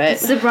listen to it.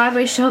 It's the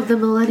Broadway show of the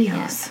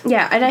millennials.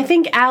 Yeah, and I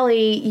think,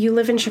 Allie, you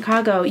live in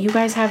Chicago. You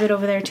guys have it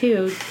over there,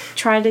 too.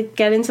 Try to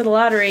get into the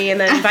lottery and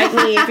then invite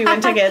me if you win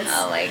tickets.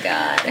 Oh my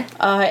god.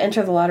 I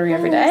enter the lottery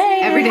every day.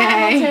 Every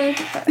day.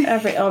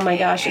 Oh my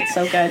gosh, it's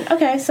so good.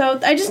 Okay, so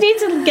I just need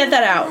to get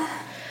that out.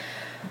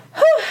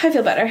 Whew, I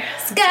feel better.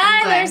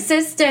 Skylar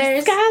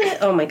Sisters.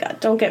 Oh my god,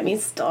 don't get me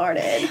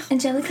started.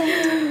 Angelica.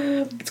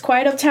 It's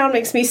Quiet Uptown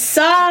makes me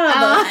sob.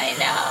 I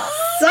know.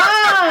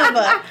 Sob.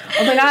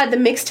 Oh my god, the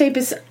mixtape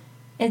is...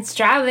 It's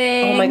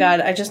dropping. Oh my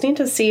god, I just need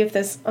to see if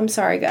this... I'm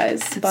sorry,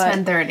 guys. It's but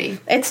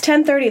 10:30. It's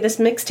 10:30. This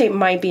mixtape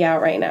might be out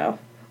right now.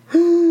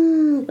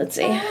 Let's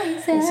see.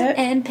 Is it?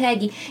 And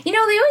Peggy. You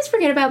know, they always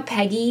forget about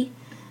Peggy.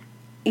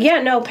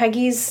 Yeah, no,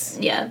 Peggy's...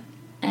 Yeah,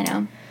 I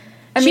know.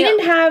 She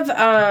didn't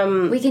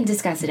have... We can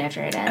discuss it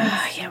after it ends.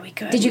 Yeah, we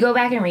could. Did you go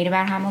back and read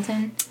about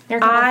Hamilton? There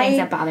are a couple things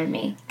that bothered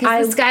me.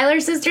 Because the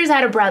Schuyler sisters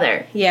had a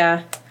brother.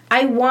 Yeah.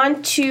 I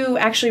want to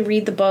actually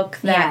read the book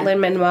that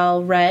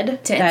Lin-Manuel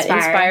read that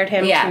inspired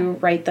him to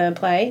write the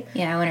play.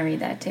 Yeah, I want to read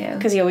that too.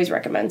 Because he always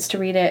recommends to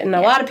read it. And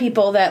a lot of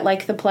people that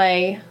like the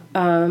play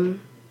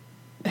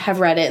have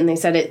read it, and they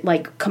said it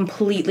like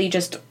completely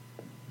just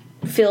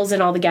fills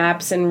in all the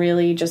gaps and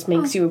really just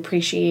makes you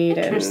appreciate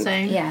it.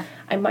 Interesting. Yeah.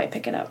 I might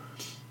pick it up.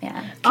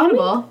 Yeah.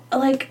 Audible.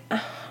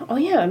 Oh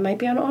yeah, it might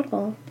be on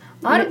Audible.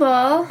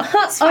 Audible.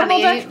 It's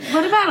funny.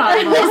 What about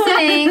Audible?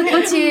 Listening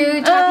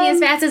to Talking as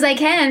Fast as I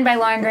Can by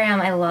Lauren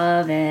Graham. I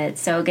love it.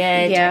 So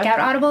good. Yeah. Check out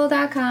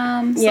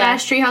audible.com.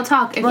 Slash Tree Hill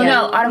Talk. Well,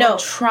 no, Audible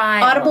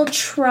Trial.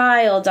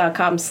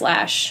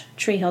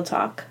 audibletrial.com/Tree Hill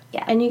Talk.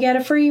 Yeah. And you get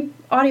a free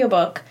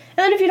audiobook.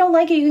 And then if you don't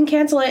like it, you can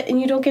cancel it and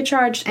you don't get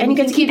charged. And you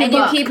get to keep your book.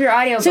 And you keep your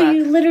audiobook. So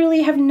you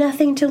literally have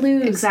nothing to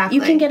lose. Exactly.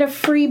 You can get a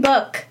free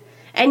book.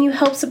 And you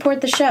help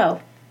support the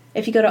show.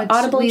 If you go to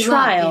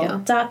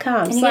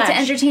audibletrial.com/. And you get to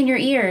entertain your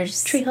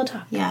ears. Tree Hill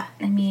Talk. Yeah.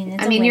 I mean,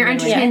 you're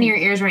entertaining your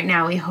ears right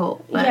now, we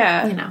hope.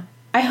 But, you know.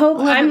 I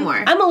hope I'm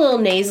more. I'm a little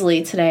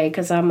nasally today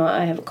because I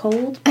have a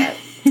cold, but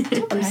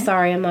I'm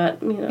sorry, I'm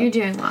not, You're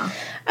doing well.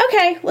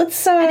 Okay,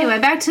 let's anyway,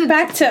 back to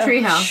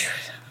Tree Hill.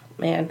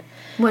 Man.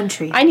 One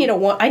tree. I need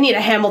a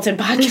Hamilton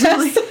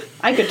podcast.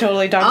 I could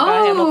totally talk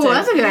about Hamilton. Oh,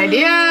 that's a good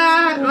idea.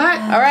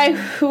 What? All right,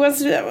 who wants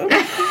to do that one?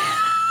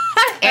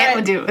 Aunt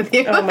would do it with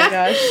you. Oh my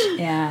gosh.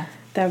 Yeah.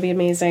 That would be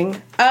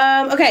amazing.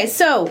 Okay,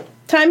 so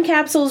Time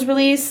Capsule's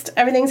released.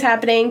 Everything's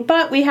happening.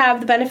 But we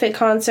have the benefit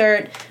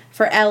concert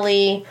for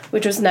Ellie,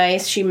 which was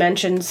nice. She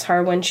mentions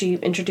her when she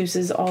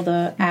introduces all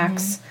the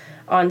acts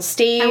on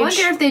stage. I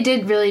wonder if they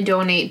did really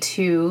donate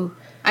to...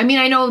 I mean,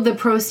 I know the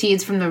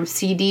proceeds from the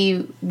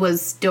CD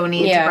was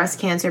donated to breast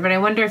cancer, but I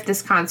wonder if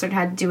this concert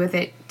had to do with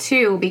it,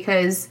 too,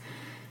 because...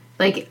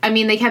 Like, I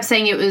mean, they kept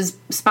saying it was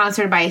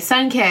sponsored by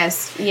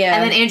Sunkist. Yeah.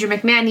 And then Andrew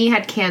McMahon, he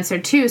had cancer,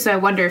 too. So I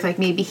wonder if, like,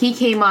 maybe he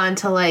came on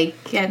to, like,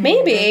 get...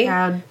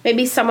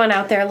 Maybe someone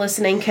out there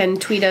listening can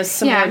tweet us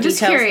some more details. Yeah, I'm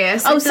just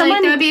curious. Oh, like,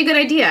 that would be a good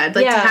idea.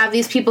 Like, to have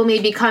these people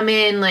maybe come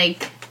in,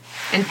 like...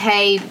 And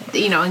pay,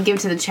 and give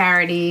to the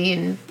charity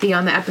and be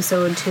on the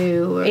episode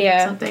too or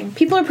something.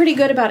 People are pretty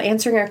good about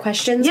answering our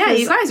questions. Yeah,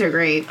 you guys are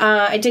great.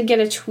 I did get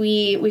a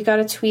tweet. We got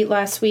a tweet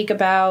last week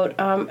about,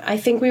 I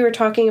think we were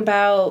talking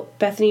about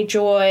Bethany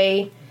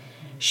Joy.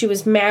 She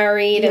was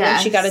married and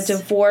then she got a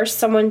divorce.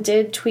 Someone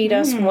did tweet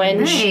us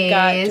when she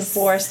got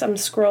divorced. I'm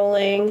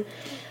scrolling.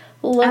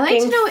 I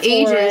like to know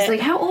ages. Like,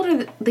 how old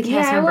are the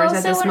cast members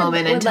at this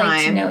moment in time? I would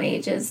like to know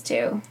ages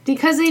too.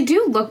 Because they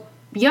do look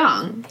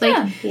young.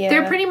 Like,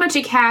 they're pretty much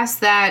a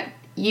cast that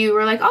you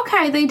were like,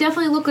 okay, they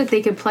definitely look like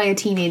they could play a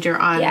teenager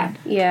on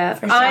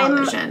for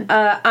television.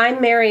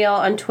 I'm Mariel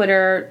on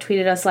Twitter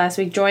tweeted us last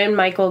week. Joy and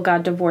Michael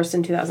got divorced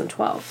in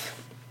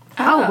 2012.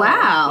 Oh,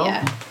 wow.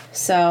 Yeah.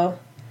 So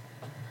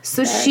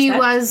she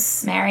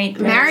was married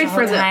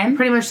for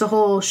pretty much the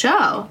whole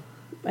show.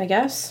 I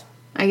guess.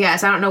 I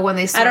don't know when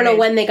they started. I don't know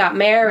when they got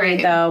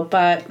married though,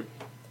 but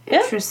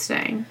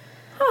interesting.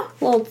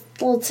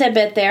 Little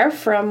tidbit there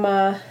from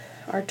our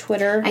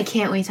Twitter. I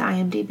can't wait to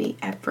IMDb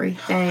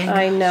everything.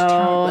 I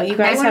know. You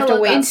guys have to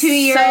wait 2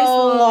 years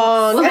so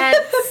long.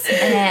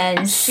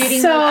 And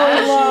shooting so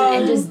long.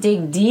 And just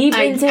dig deep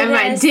into this. I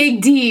might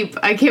dig deep.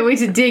 I can't wait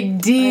to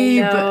dig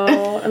deep. I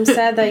know. I'm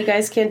sad that you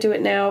guys can't do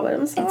it now, but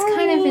I'm sorry. It's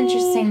kind of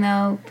interesting,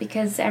 though,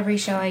 because every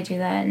show I do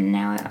that, and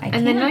now I can't.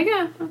 And then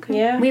okay.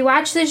 Yeah. We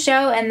watch the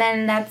show, and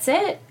then that's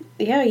it.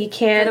 Yeah, you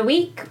can't. For the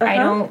week. I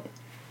don't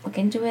look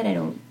into it. I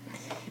don't.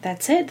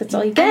 That's it. That's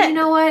all you get. And you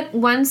know what?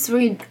 Once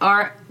we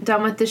are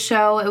done with the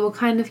show, it will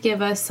kind of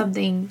give us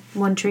something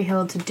One Tree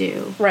Hill to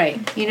do. Right.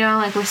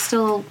 Like, we're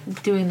still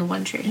doing the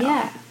One Tree Hill.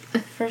 Yeah,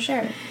 for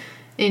sure.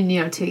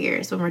 In, 2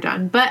 years when we're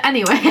done. But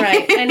anyway.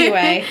 Right.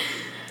 Anyway.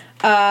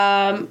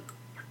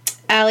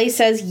 Allie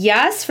says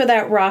yes for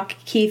that rock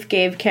Keith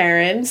gave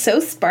Karen. So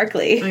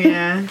sparkly.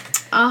 Yeah.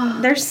 Oh,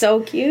 they're so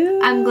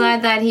cute. I'm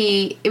glad that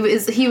he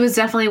was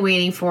definitely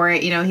waiting for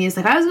it. You know, he's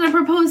like, I was going to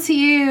propose to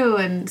you,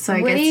 and so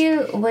what do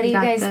you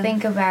guys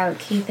think about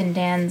Keith and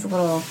Dan's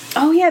little?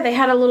 Oh yeah, they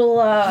had a little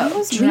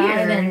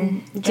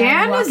Dan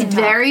was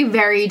very,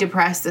 very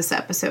depressed this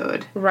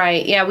episode.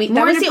 Right? Yeah,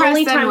 that was the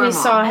only time we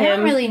saw him. I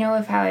don't really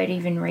know how I'd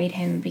even rate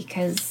him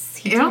because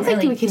I don't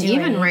think we can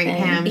even rate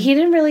him. He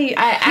didn't really.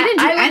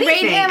 I would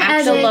rate him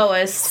as the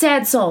lowest.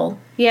 Sad soul.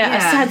 Yeah, a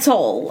sad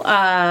soul.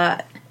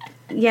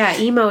 Yeah,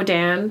 emo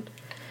Dan.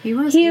 He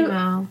was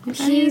emo.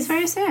 He's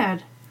very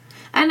sad.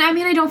 And I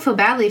mean, I don't feel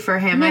badly for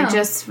him. No. I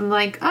just am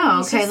like,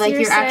 oh, okay, like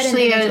you're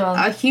actually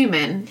a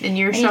human, and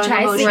you're showing emotion. He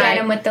tries to get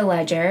him with the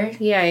ledger.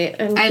 Yeah,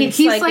 and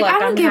he's like, I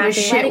don't give a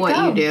shit what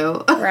you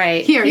do.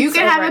 Right. Here, you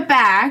can have it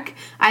back.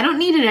 I don't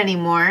need it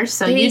anymore,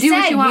 so you do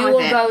what you want with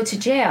it. You will go to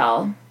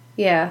jail.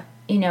 Yeah.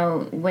 You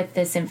know, with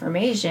this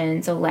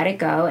information, so let it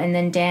go. And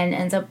then Dan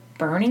ends up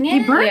burning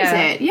it. He burns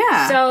it,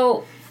 yeah.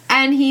 So...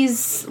 And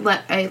he's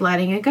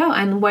letting it go.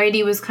 And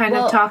Whitey was kind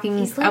of talking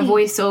a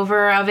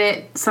voiceover of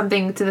it,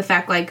 something to the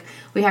fact like,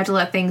 we have to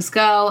let things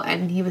go.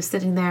 And he was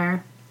sitting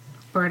there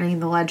burning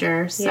the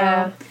ledger.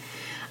 So,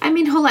 I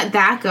mean, he'll let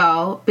that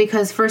go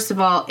because, first of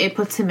all, it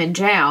puts him in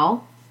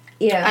jail.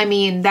 Yeah. I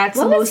mean, that's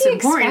the most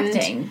important.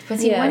 Expecting?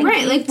 Was he wanting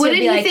Keith what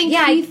did he think?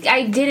 Yeah,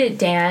 I did it,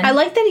 Dan. I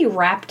like that he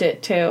wrapped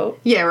it too.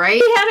 Yeah, right?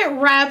 He had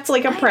it wrapped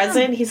like a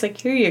present. He's like,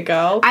 here you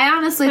go. I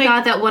honestly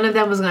thought that one of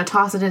them was going to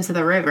toss it into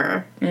the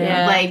river.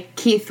 Yeah. Like,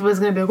 Keith was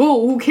going to be like,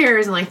 oh, who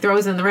cares? And like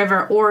throws it in the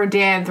river. Or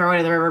Dan throw it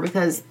in the river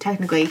because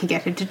technically he could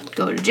get him to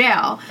go to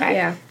jail. Right.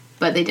 Yeah.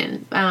 But they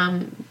didn't.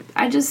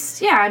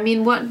 I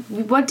mean,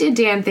 what did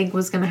Dan think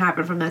was going to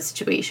happen from that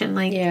situation?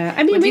 Like, yeah,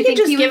 I mean, we could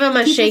just give him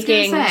a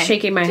shaking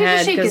my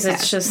head because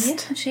it's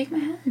just shake my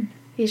head.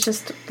 He's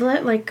just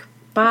like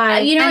bye.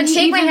 You know,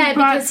 shake my head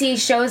because he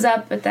shows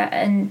up at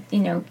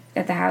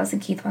the house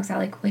and Keith walks out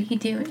like, what are you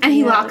doing? And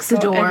he locks the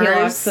doors. And he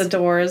locks the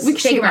doors. We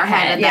shake our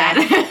head at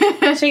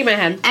that. Shake my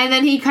head. And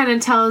then he kind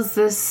of tells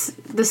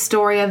the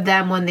story of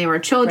them when they were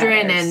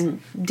children,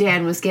 and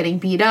Dan was getting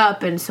beat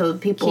up, and so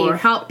people were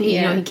helping.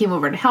 You know, he came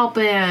over to help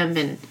him,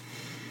 and.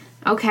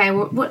 Okay,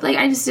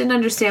 I just didn't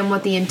understand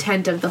what the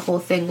intent of the whole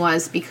thing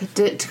was, because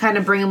to kind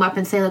of bring him up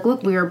and say, like,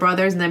 look, we were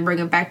brothers, and then bring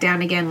him back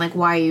down again, like,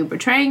 why are you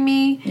betraying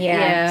me?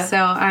 Yeah. So,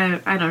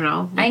 I don't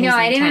know. I know,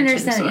 I didn't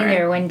understand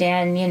either when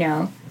Dan,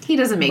 he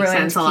doesn't make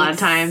sense a lot of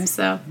times,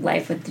 so.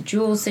 Life with the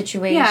Jules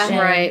situation. Yeah,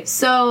 right.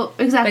 So,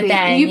 exactly. But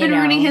then, you've been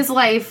ruining his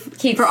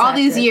life for all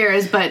these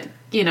years, but,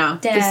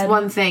 this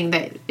one thing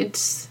that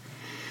it's,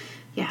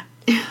 yeah.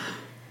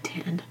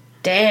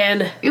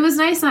 Dan. It was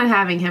nice not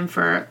having him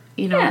for...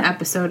 an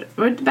episode,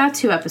 or about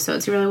 2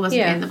 episodes. He really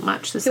wasn't in it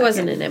much. He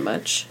wasn't in it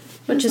much,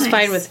 which is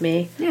fine with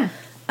me. Yeah.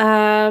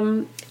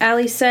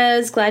 Allie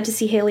says, glad to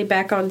see Haley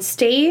back on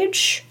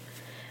stage.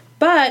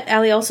 But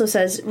Allie also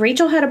says,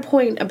 Rachel had a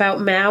point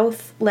about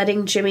Mouth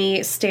letting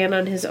Jimmy stand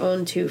on his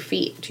own 2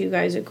 feet. Do you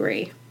guys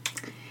agree?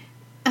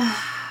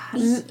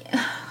 Yes.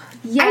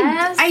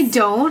 I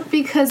don't,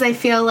 because I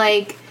feel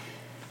like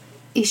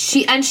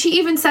she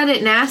even said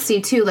it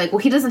nasty too, like, well,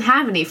 he doesn't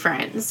have any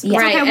friends. Yeah.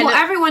 Right. Okay, well,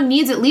 everyone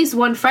needs at least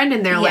one friend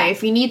in their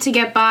life. You need to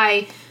get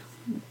by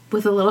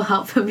with a little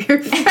help from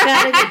your friends.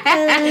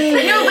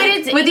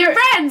 With your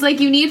friends, like,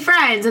 you need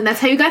friends, and that's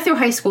how you got through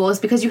high school, is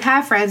because you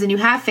have friends and you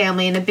have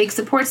family and a big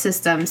support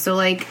system. So,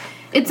 like,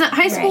 it's not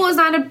high school is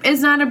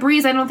not a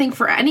breeze, I don't think,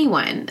 for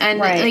anyone, and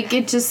like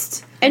it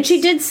just. And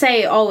she did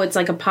say, "Oh, it's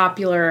like a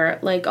popular,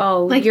 like,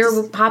 oh, like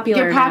you're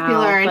popular,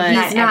 and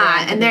he's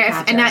not." And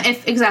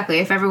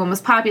if everyone was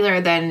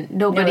popular, then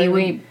nobody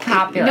would be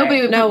popular.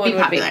 Nobody would be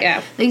popular.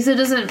 Yeah, like, so it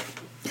doesn't.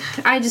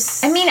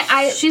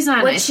 She's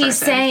not. What she's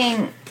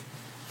saying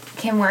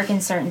can work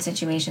in certain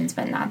situations,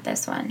 but not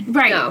this one.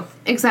 Right. No,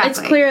 exactly. It's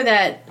clear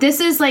that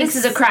this is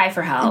a cry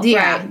for help.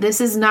 Yeah, right.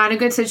 This is not a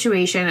good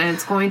situation, and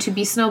it's going to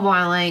be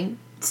snowballing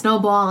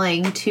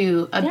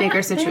to a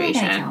bigger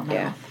situation.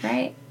 Yeah.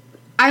 Right.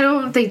 I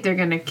don't think they're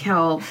gonna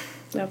kill.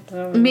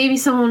 Maybe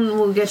someone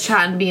will get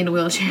shot and be in a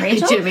wheelchair.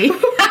 Rachel? Jimmy.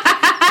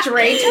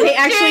 Drake. They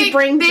actually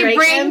bring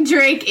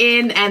Drake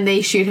in and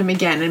they shoot him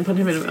again and put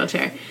him in a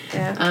wheelchair.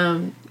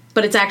 Yeah.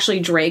 But it's actually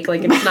Drake.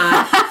 Like, it's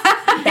not.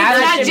 That's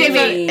not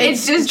Jimmy.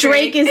 It's just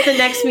Drake is the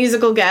next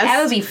musical guest.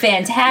 That would be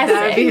fantastic.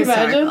 That would be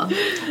hysterical.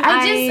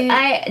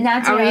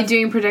 Are we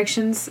doing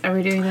predictions? Are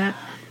we doing that?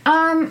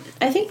 I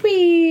think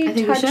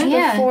we touched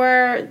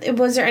before.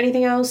 Was there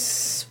anything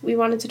else we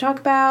wanted to talk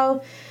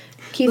about?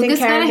 Lucas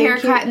got a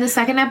haircut in the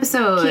second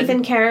episode. Keith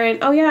and Karen.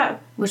 Oh, yeah.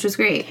 Which was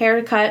great.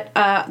 Haircut.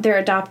 They're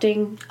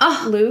adopting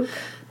Luke.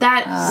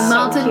 That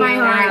melted my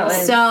heart.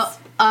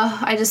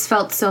 I just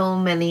felt so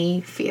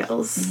many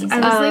feels. I was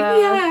like,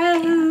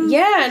 yeah.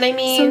 Yeah, and I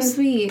mean... So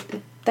sweet.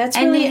 that's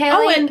And really...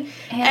 Haley-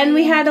 and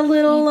we had a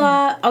little...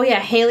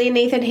 Haley and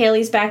Nathan.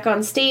 Haley's back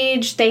on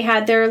stage. They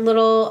had their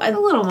little... A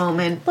little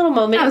moment. That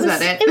was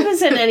about it. It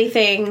wasn't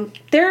anything.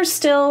 They're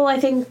still, I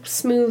think,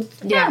 smooth.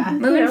 Yeah.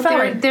 moving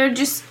forward. They're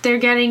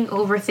getting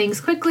over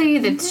things quickly.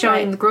 That's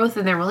showing the growth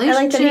in their relationship.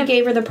 I like that he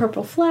gave her the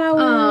purple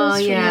flowers. Oh,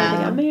 when yeah.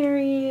 They got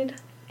married.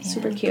 Yeah.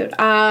 Super cute.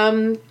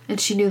 And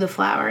she knew the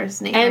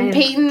flowers. And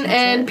Peyton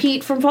and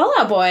Pete from Fall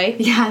Out Boy.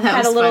 Yeah, that had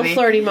was a little funny.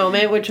 flirty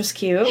moment, which was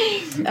cute.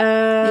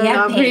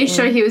 I'm pretty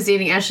sure he was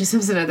dating Ashley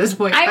Simpson at this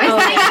point. I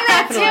was thinking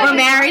that too. We're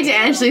married to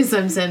Ashley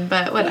Simpson,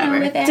 but whatever.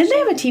 with Didn't they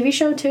have a TV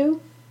show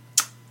too?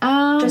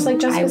 Just like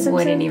Jessica I Simpson?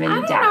 wouldn't even I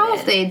don't doubt know it.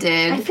 if they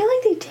did. I feel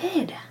like they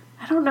did.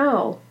 I don't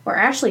know. Or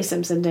Ashley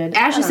Simpson did.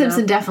 Ashley I don't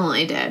Simpson know.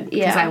 definitely did.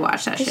 Because Yeah. I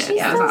watched that Does shit. she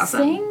That was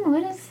still awesome. sing?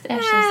 What does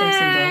Ashley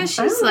Simpson do? I She's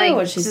don't know like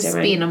what she's just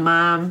doing. being a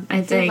mom, I I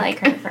did think. like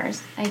her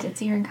first. I did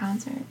see her in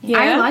concert.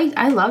 Yeah.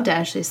 I loved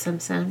Ashley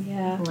Simpson.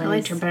 Yeah. I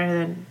liked her better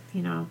than,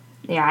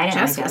 Yeah, I didn't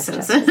Jessica like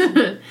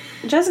Simpson.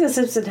 Jessica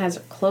Simpson has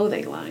a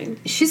clothing line.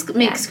 She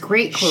makes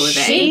great clothing.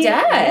 She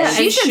does.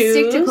 She's And been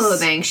sick to shoes.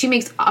 clothing. She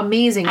makes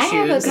amazing I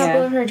have a shoes. couple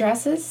Yeah. of her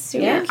dresses.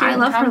 Super Yeah, cute I and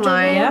love her comfortable.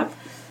 line. Yep.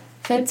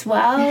 Fits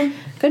well.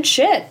 Good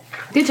shit.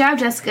 Good job,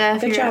 Jessica.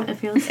 Good job.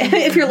 If you're listening.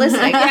 If you're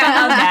listening.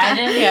 Yeah.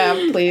 Imagine.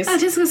 Yeah, please. Oh,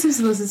 Jessica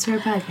Simpson listens to our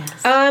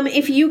podcast.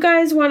 If you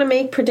guys want to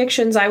make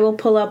predictions, I will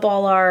pull up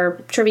all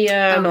our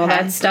trivia and all Okay,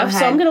 that stuff. go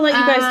So I'm ahead. going to let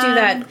you guys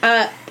do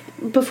that.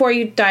 Before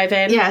you dive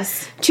in.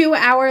 Yes. To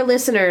our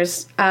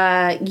listeners,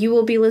 you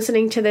will be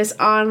listening to this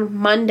on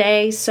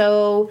Monday.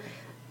 So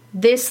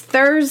this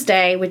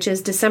Thursday, which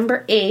is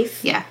December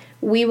 8th, Yeah.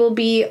 we will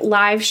be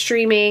live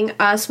streaming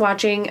us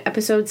watching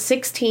episode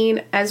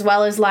 16 as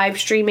well as live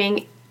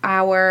streaming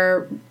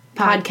our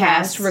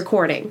podcast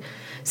recording.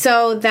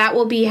 So that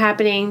will be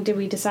happening. Did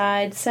we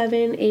decide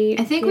 7, 8?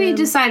 I think we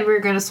decided we were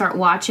going to start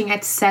watching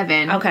at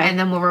 7. Okay. And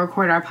then we'll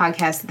record our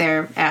podcast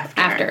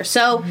thereafter.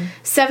 So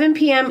 7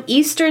 p.m.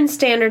 Eastern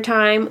Standard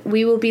Time,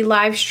 we will be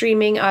live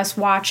streaming us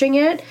watching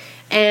it,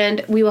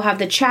 and we will have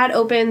the chat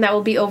open. That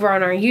will be over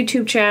on our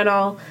YouTube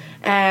channel,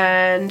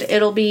 and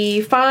it'll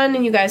be fun,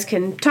 and you guys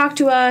can talk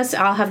to us.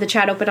 I'll have the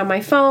chat open on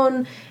my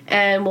phone,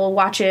 and we'll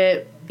watch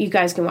it. You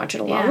guys can watch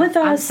it along with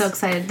us. I'm so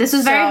excited. This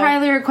was very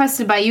highly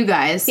requested by you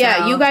guys. So.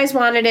 Yeah, you guys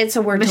wanted it,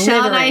 so we're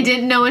Michelle delivering. and I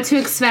didn't know what to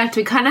expect.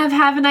 We kind of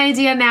have an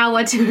idea now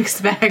what to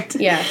expect.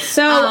 Yeah,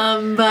 so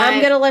but, I'm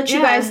going to let you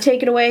guys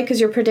take it away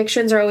because your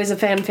predictions are always a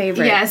fan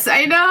favorite. Yes,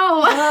 I know.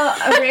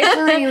 Well,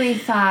 originally we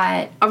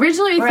thought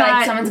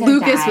someone's gonna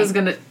Lucas die. was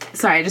gonna.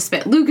 Sorry, I just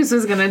spit. Lucas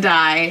was gonna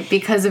die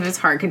because of his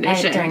heart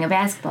condition during a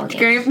basketball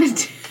game.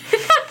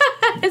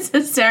 It's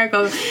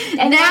hysterical.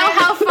 And now, then-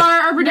 how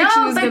far our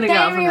prediction is going to go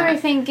then from we were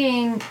that?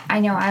 thinking,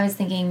 I was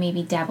thinking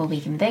maybe Deb will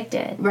be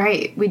convicted.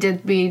 Right. We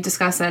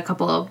discussed that a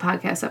couple of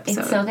podcast episodes.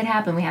 It still could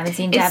happen. We haven't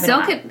seen It Deb still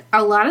in a while. could.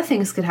 A lot of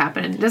things could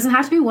happen. It doesn't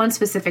have to be one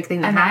specific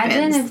thing that Imagine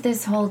happens. if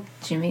this whole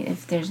Jimmy,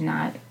 if there's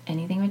not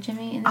anything with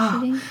Jimmy in the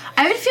shooting.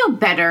 I would feel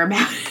better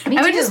about it. Me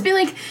I would too. just be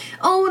like,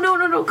 oh,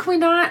 no, can we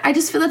not? I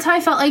just feel that's how I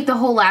felt like the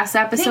whole last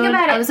episode. Think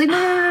about it. I was like,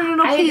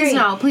 no, I please, agree.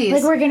 no,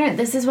 please. Like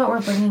this is what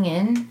we're bringing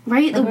in.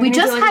 Right? Like, we're We gonna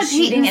just deal with had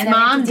shooting, Peyton's and then we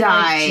have mom to deal with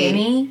die.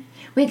 Jimmy.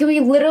 Wait, can we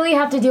literally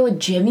have to deal with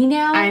Jimmy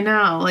now? I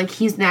know. Like,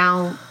 he's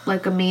now,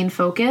 like, a main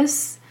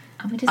focus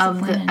I'm of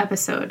disappointed. the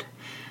episode.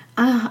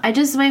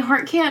 My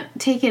heart can't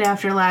take it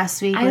after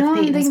last week I with don't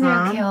Peyton's think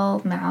mom. they'll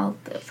kill Mal.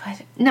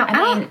 But No,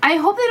 I mean, I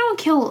hope they don't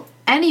kill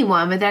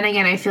anyone, but then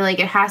again, I feel like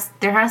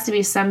there has to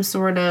be some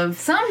sort of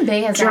something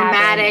big has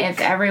dramatic- to happen if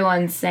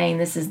everyone's saying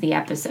this is the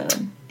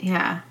episode.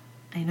 yeah,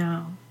 I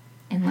know.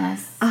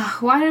 Unless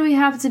Why do we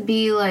have to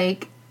be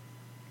like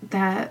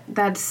that?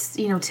 That's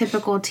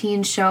typical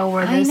teen show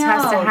where this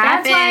has to happen.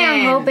 That's why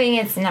I'm hoping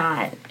it's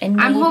not. And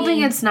I'm maybe-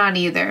 hoping it's not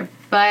either.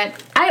 But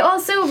I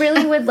also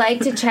really would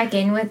like to check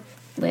in with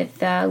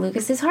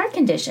Lucas's heart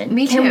condition.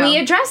 Me Can too. we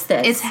address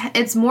this?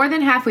 it's more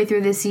than halfway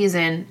through this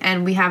season,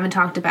 and we haven't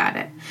talked about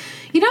it.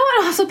 You know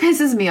what also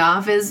pisses me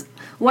off is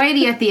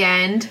Whitey at the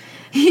end.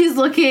 He's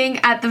looking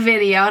at the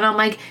video, and I'm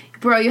like,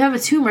 bro, you have a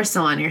tumor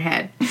still on your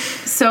head.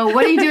 So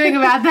what are you doing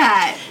about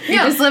that? You're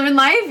just living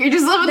life? You're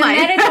just living The life.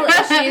 medical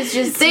issues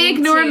just They seem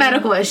ignore to-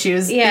 medical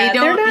issues. Yeah, they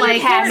they're don't not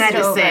like passed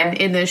medicine over.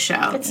 in this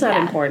show. It's not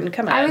important.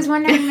 Come on. I was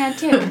wondering that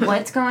too.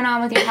 What's going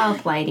on with your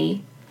health,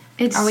 Whitey?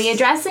 Are we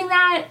addressing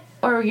that,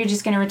 or are you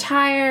just going to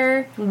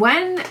retire?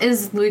 When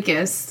is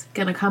Lucas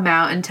gonna come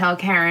out and tell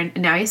Karen?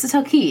 And now he has to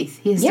tell Keith.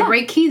 He has to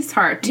break Keith's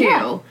heart too.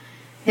 Yeah.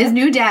 His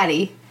new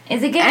daddy.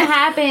 Is it going to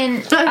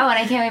happen? Oh, and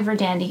I can't wait for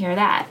Dan to hear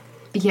that.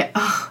 Yeah.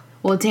 Oh,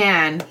 well,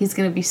 Dan, he's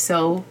gonna be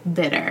so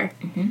bitter.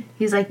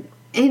 He's like,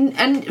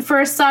 and for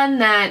a son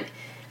that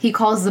he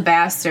calls the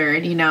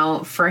bastard,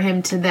 for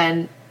him to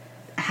then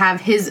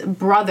have his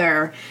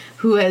brother,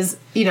 who has,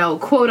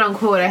 quote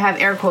unquote, I have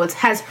air quotes,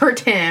 has hurt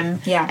him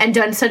and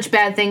done such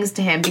bad things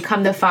to him,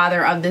 become the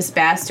father of this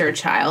bastard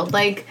child.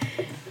 Like,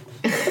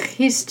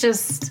 he's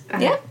just,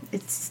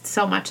 it's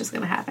so much is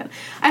gonna happen.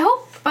 I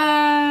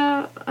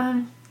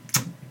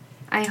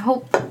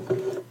hope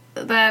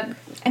that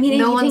I mean,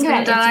 no if you one's think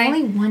gonna about it, die. it's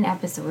only one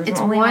episode. It's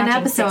We're only one watching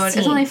episode. 16.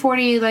 It's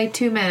only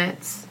 2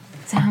 minutes.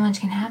 So how much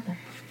can happen?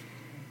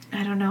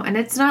 I don't know. And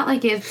it's not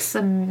like it's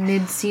a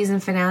mid-season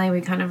finale.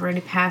 We kind of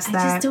already passed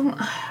that. I just don't...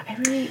 I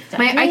really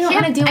I don't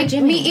want to deal with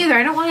Jimmy. Me either.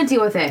 I don't want to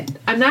deal with it.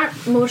 I'm not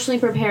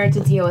emotionally prepared to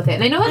deal with it.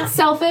 And I know it's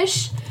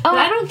selfish, but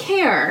I don't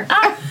care.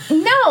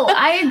 No,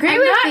 I agree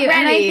with you. Ready.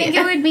 And I think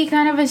it would be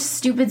kind of a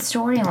stupid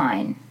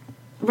storyline.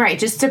 Right,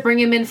 just to bring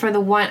him in for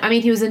the one... I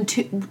mean,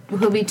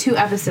 he'll be 2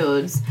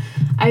 episodes.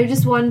 I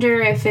just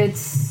wonder if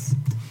it's...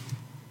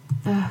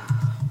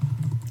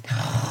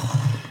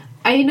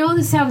 I know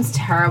this sounds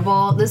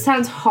terrible. This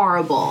sounds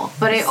horrible.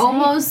 But I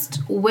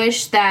almost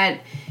wish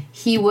that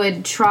he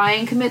would try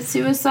and commit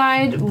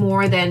suicide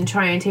more than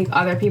try and take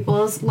other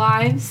people's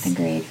lives.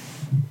 Agreed.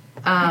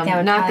 Not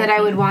that I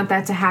would want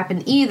that to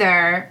happen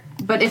either.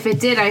 But if it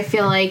did, I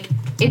feel like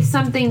it's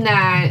something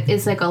that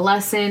is like a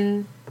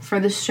lesson for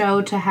the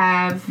show to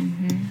have.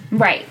 Mm-hmm.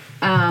 Right.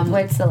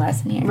 What's the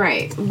lesson here?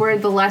 Right. Where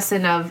the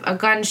lesson of a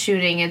gun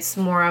shooting, it's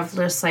more of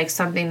just like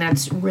something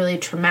that's really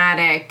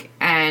traumatic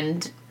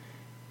and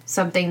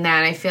something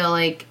that I feel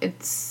like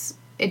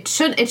it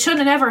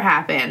shouldn't ever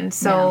happen.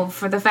 So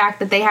for the fact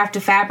that they have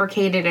to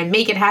fabricate it and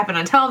make it happen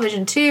on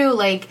television too,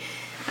 like,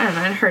 I don't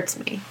know, it hurts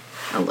me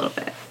a little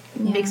bit.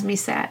 It makes me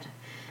sad.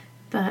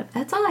 But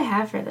that's all I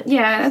have for this.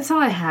 Yeah, that's all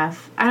I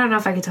have. I don't know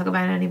if I can talk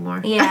about it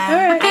anymore.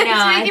 Yeah. I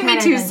know. It's making me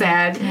too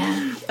sad.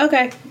 Yeah.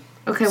 Okay.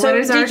 Okay, so what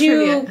is our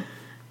trivia?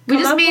 We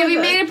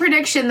made a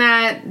prediction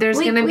that there's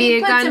going to be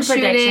a gun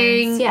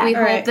shooting. Yeah. We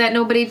hope that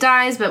nobody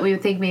dies, but we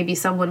think maybe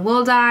someone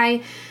will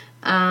die.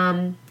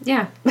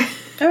 Yeah.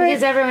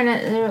 Because everyone,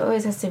 there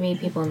always has to be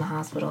people in the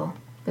hospital.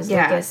 Because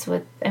Lucas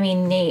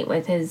Nate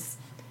with his...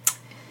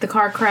 The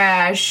car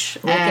crash.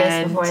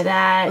 Lucas before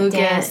that.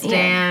 Lucas,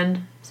 Dan.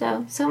 Yeah.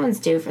 So, someone's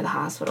due for the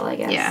hospital, I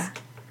guess. Yeah.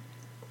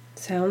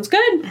 Sounds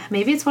good.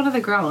 Maybe it's one of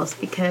the girls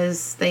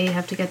because they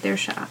have to get their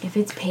shot. If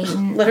it's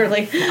Peyton.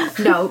 Literally.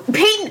 No.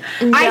 Peyton.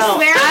 No. I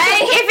swear.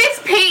 If it's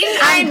Peyton,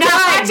 I'm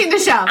not watching the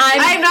show.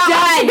 I'm not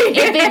done. watching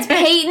it. If it's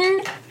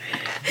Peyton...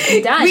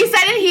 Done. We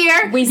said it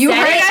here. You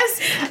heard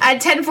us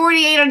at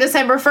 10:48 on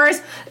December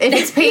 1st. If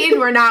it's Peyton,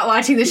 we're not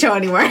watching the show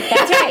anymore.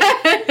 That's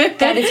right.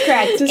 That is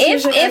correct.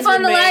 If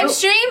on the live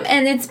stream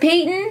and it's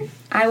Peyton,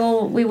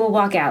 we will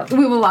walk out.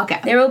 We will walk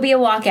out. There will be a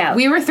walkout.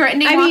 We were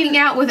threatening walking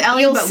out with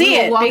Ellie, but we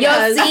will walk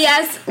out. You'll see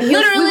us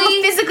literally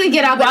we will physically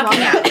get up and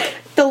walk out.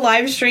 The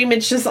live stream,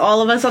 it's just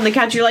all of us on the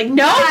couch. You're like,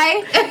 no,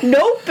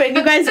 nope, and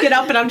you guys get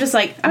up, and I'm just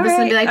like, I'm just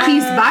gonna be like,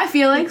 peace, bye,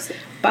 Felix.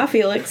 Bye,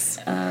 Felix.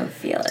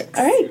 Felix.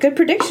 All right, good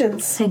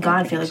predictions. Thank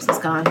God Felix is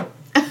gone.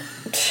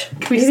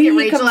 Can we just get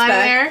Rachel out of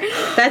there?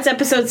 That's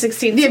episode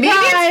 16. Yeah, maybe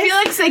it's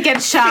Felix that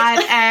gets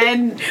shot,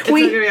 and it's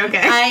gonna be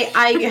okay.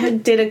 I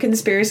did a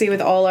conspiracy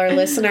with all our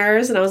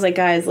listeners, and I was like,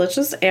 guys, let's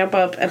just amp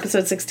up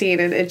episode 16,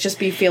 and it just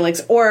be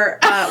Felix or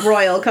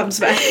Royal comes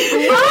back.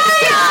 Royal!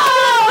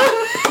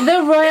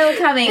 The Royal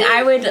coming.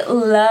 I would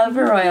love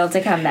for Royal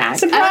to come back.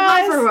 Surprise!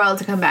 I would love for Royal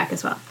to come back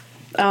as well.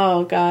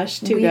 Oh gosh,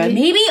 too good.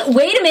 Maybe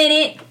wait a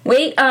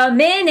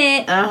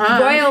minute.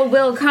 Royal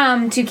will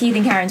come to Keith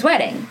and Karen's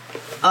wedding.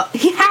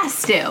 He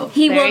has to.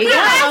 He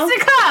has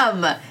to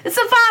come. It's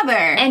a father,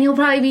 and he'll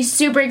probably be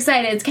super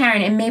excited. It's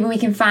Karen, and maybe we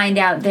can find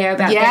out there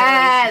about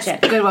their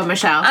relationship. Good one,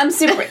 Michelle. I'm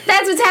super.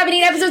 That's what's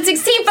happening in episode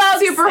 16, folks.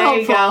 Super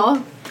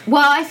hopeful.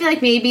 Well, I feel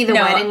like maybe the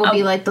wedding will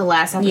be like the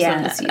last episode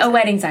of the season. A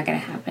wedding's not going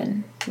to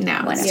happen.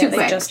 No, it's too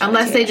quick.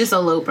 Unless they just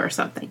elope or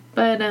something.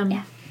 But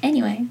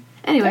Anyway,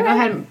 go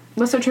ahead.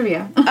 What's our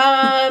trivia?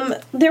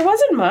 There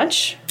wasn't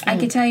much. I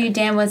can tell you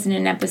Dan wasn't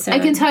in episode. I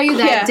can tell you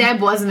that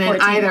Deb wasn't in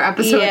either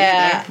episode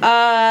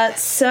either.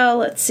 So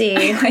let's see.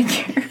 I like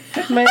her.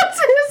 What's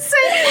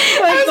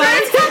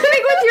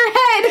happening with your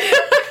head?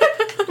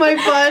 My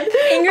butt.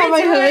 On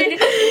my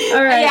hood.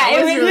 All right. Yeah,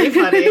 it was really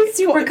funny.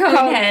 Super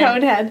cone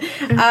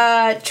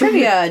head.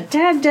 Trivia.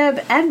 Dad,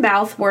 Deb, and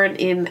Mouth weren't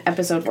in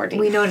episode 14.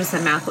 We noticed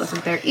that Mouth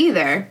wasn't there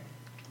either.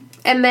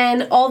 And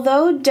then,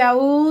 although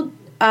Daoud,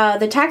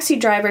 the taxi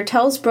driver,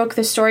 tells Brooke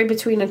the story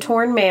between a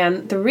torn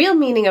man, the real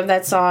meaning of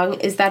that song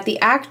is that the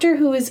actor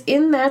who is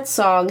in that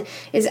song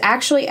is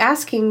actually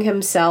asking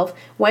himself,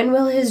 when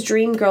will his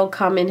dream girl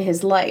come in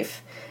his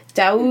life?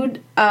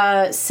 Daoud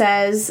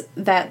says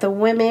that the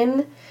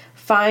woman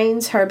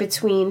finds her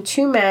between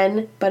 2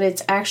 men, but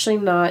it's actually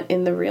not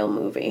in the real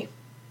movie.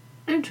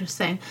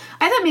 Interesting.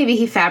 I thought maybe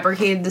he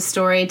fabricated the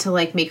story to,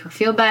 like, make her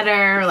feel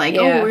better. Like,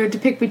 we have to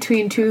pick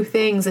between 2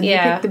 things, and he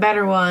picked the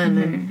better one.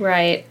 And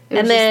right.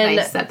 And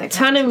then,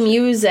 ton of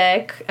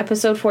music.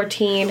 Episode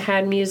 14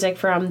 had music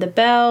from The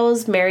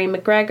Bells, Mary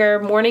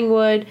McGregor,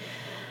 Morningwood,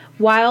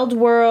 Wild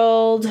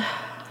World,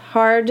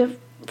 Hard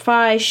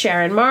Fi,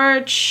 Sharon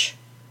March,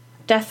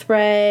 Death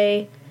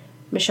Ray,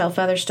 Michelle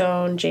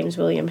Featherstone, James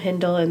William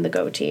Hindle, and the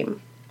Go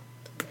Team.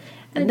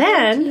 And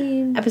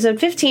then, episode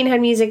 15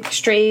 had music,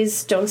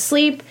 Strays, Don't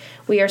Sleep,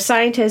 We Are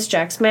Scientists,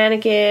 Jack's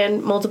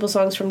Mannequin, multiple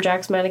songs from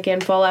Jack's Mannequin,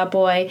 Fall Out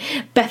Boy,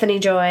 Bethany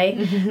Joy,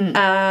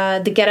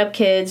 The Get Up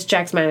Kids,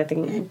 Jack's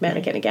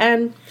Mannequin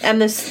again. And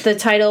the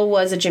title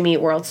was a Jimmy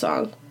Eat World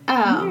song.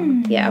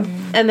 Oh. Yeah.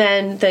 And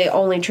then the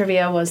only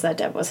trivia was that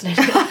Deb wasn't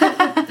in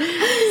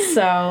it.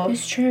 So,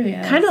 it's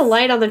trivia. Kind of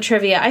light on the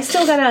trivia. I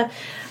still gotta...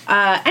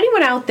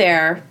 anyone out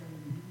there,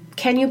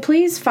 can you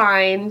please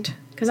find,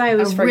 because I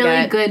always forget,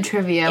 really good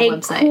trivia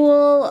website.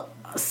 Cool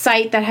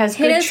site that has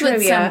good trivia.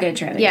 With some good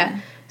trivia. Yeah.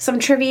 Some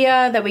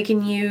trivia that we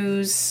can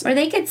use. Or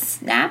they could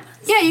snap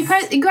us. Yeah, you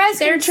guys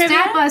can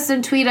snap us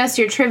and tweet us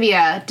your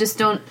trivia. Just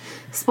don't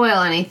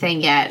spoil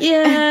anything yet.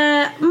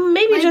 Yeah,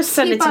 maybe just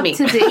send it to me.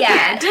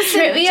 Yeah, just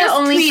trivia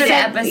only for the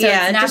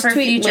episodes, not for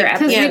future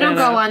episodes. Because we don't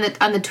go on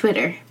the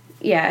Twitter.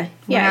 Yeah.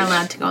 We're not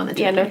allowed to go on the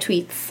Twitter. Yeah, no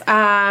tweets.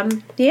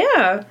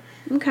 Yeah.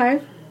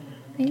 Okay.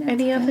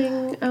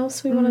 Anything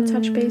else we want to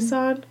touch base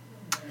on?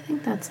 I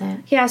think that's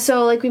it. Yeah,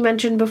 so like we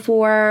mentioned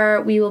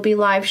before, we will be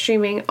live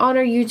streaming on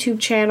our YouTube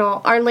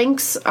channel. Our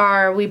links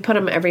we put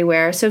them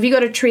everywhere. So if you go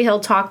to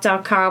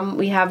treehilltalk.com,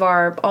 we have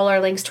all our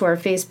links to our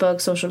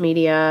Facebook, social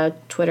media,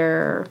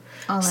 Twitter,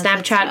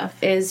 Snapchat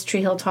is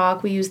Tree Hill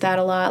Talk. We use that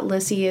a lot.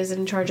 Lissy is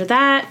in charge of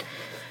that.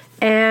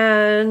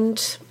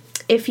 And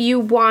if you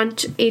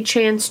want a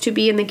chance to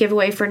be in the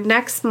giveaway for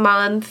next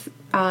month,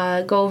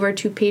 go over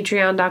to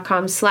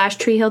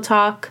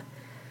patreon.com/treehilltalk.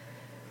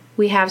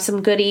 We have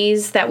some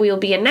goodies that we will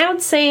be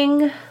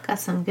announcing. Got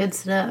some good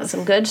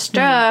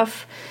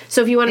stuff.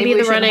 So if you want to be in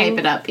the running, hype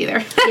it up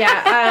either.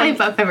 Yeah, hype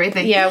up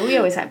everything. Yeah, we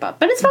always hype up,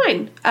 but it's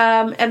fine.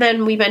 And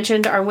then we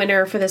mentioned our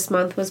winner for this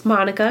month was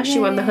Monica. Yay. She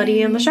won the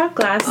hoodie and the shot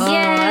glass. Oh,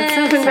 that's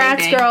so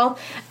congrats, exciting. girl.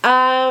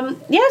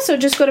 So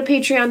just go to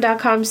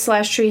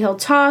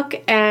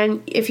patreon.com/treehilltalk,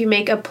 and if you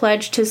make a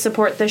pledge to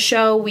support the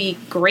show, we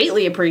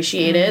greatly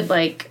appreciate it.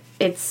 Like,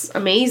 it's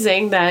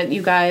amazing that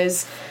you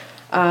guys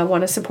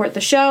want to support the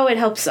show. It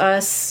helps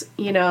us,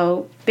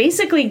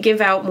 basically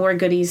give out more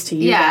goodies to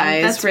you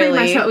guys. That's pretty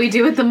much what we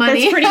do with the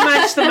money. That's pretty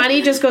much, the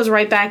money just goes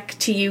right back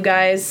to you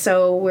guys,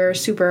 so we're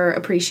super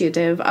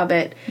appreciative of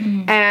it.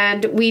 Mm.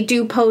 And we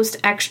do post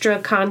extra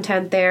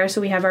content there, so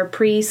we have our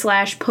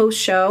pre/post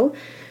show,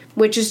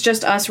 which is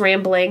just us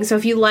rambling. So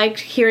if you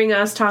liked hearing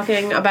us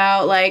talking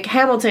about, like,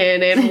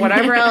 Hamilton and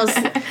whatever else,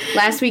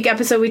 last week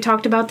episode we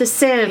talked about The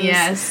Sims.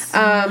 Yes.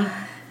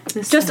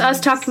 Just us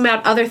talking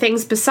about other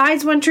things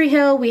besides One Tree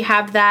Hill. We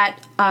have that.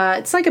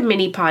 It's like a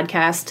mini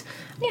podcast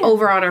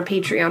over on our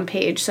Patreon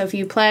page. So if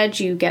you pledge,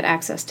 you get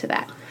access to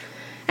that.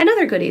 And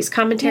other goodies,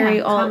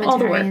 commentary, all the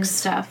works. And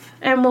stuff.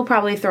 And we'll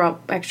probably throw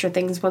up extra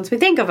things once we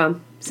think of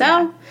them.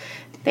 So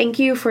thank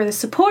you for the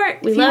support.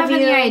 We love you.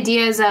 If you have any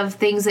ideas of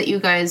things that you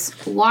guys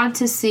want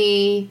to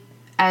see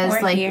as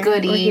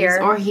goodies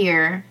or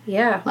hear,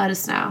 let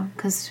us know.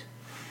 Because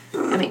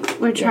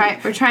we're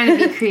trying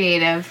to be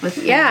creative with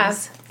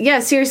things. Yeah,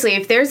 seriously,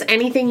 if there's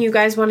anything you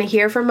guys want to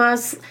hear from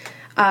us,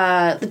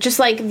 just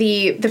like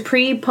the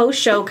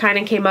pre-post show kind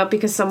of came up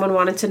because someone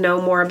wanted to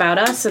know more about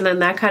us, and then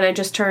that kind of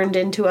just turned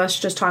into us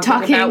just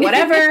talking about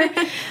whatever.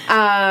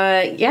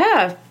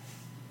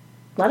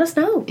 Let us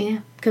know. Yeah.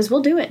 Because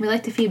we'll do it. We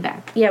like the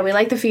feedback. Yeah, we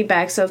like the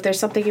feedback. So if there's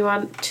something you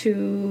want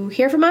to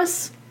hear from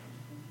us,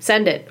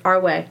 send it our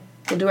way.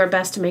 We'll do our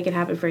best to make it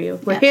happen for you.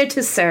 We're here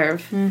to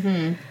serve.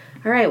 Mm-hmm.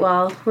 All right,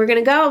 well, we're going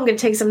to go. I'm going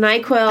to take some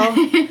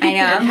NyQuil. I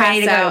know. I'm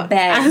ready to go to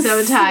bed. I'm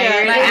so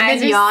tired.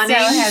 I've been yawning.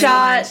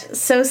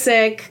 So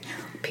sick.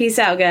 Peace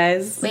out,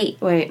 guys. Wait.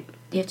 Do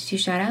you have to do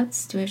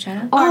shout-outs? Do we have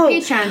shout-outs? Or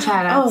Patreon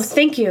shout-outs. Oh,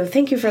 thank you.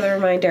 Thank you for the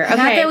reminder. Okay.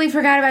 Not that we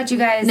forgot about you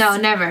guys. No,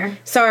 never.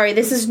 Sorry,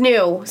 this is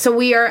new. So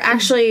we are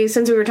actually,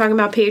 since we were talking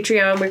about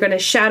Patreon, we're going to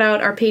shout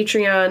out our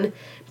Patreon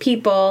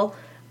people.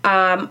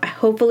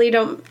 Hopefully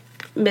don't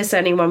miss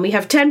anyone. We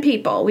have 10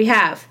 people. We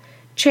have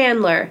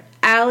Chandler,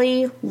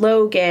 Allie,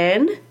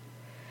 Logan,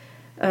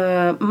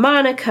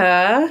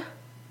 Monica,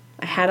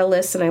 I had a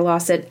list and I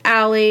lost it,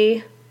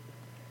 Allie,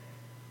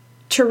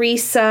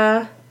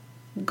 Teresa,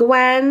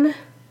 Gwen,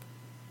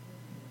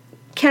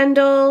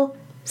 Kendall,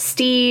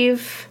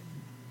 Steve.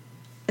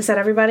 Is that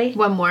everybody?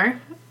 One more.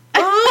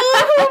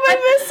 Oh, who am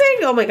I missing?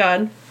 Oh my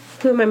god.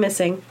 Who am I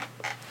missing?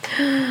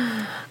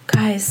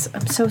 Guys,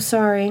 I'm so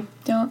sorry.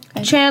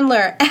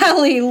 Chandler,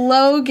 Allie,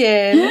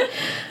 Logan.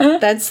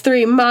 That's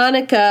 3.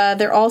 Monica.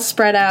 They're all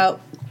spread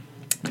out.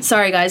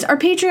 Sorry, guys. Our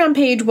Patreon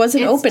page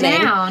wasn't opening.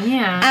 It's down,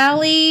 yeah.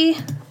 Allie.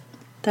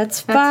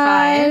 That's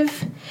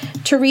 5.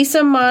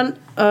 Teresa,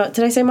 did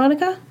I say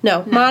Monica?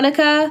 No.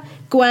 Monica,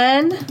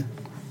 Gwen,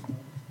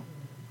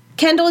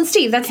 Kendall, and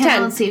Steve. That's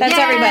 10. That's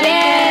everybody.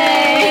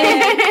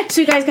 Yay!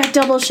 So you guys got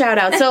double shout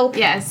out. So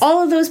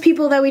all of those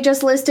people that we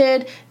just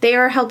listed, they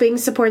are helping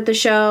support the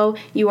show.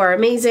 You are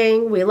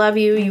amazing. We love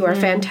you. You are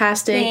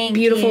fantastic,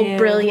 beautiful,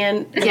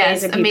 brilliant,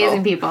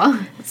 amazing people.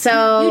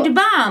 So you the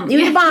bomb.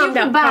 You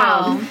the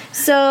bomb.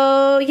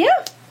 So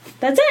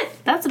that's it.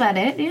 That's about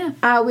it,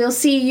 yeah. We'll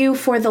see you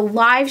for the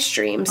live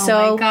stream.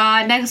 Oh my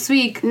god, next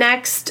week.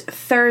 Next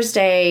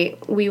Thursday,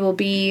 we will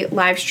be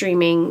live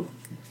streaming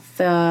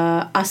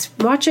us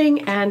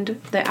watching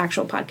and the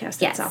actual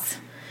podcast itself.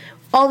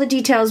 All the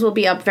details will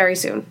be up very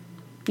soon.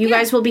 You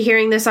guys will be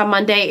hearing this on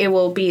Monday. It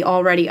will be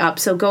already up.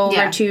 So go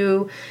over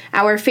to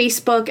our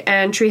Facebook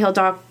and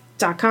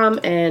treehilltalk.com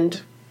and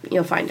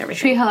you'll find everything.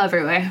 Tree Hill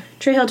everywhere.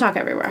 Tree Hill Talk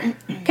everywhere.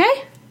 Okay?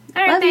 All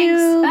right, love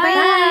thanks. you.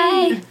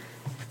 Bye.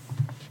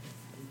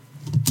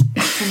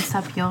 I can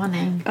stop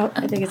yawning. Oh,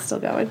 I think it's still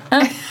going.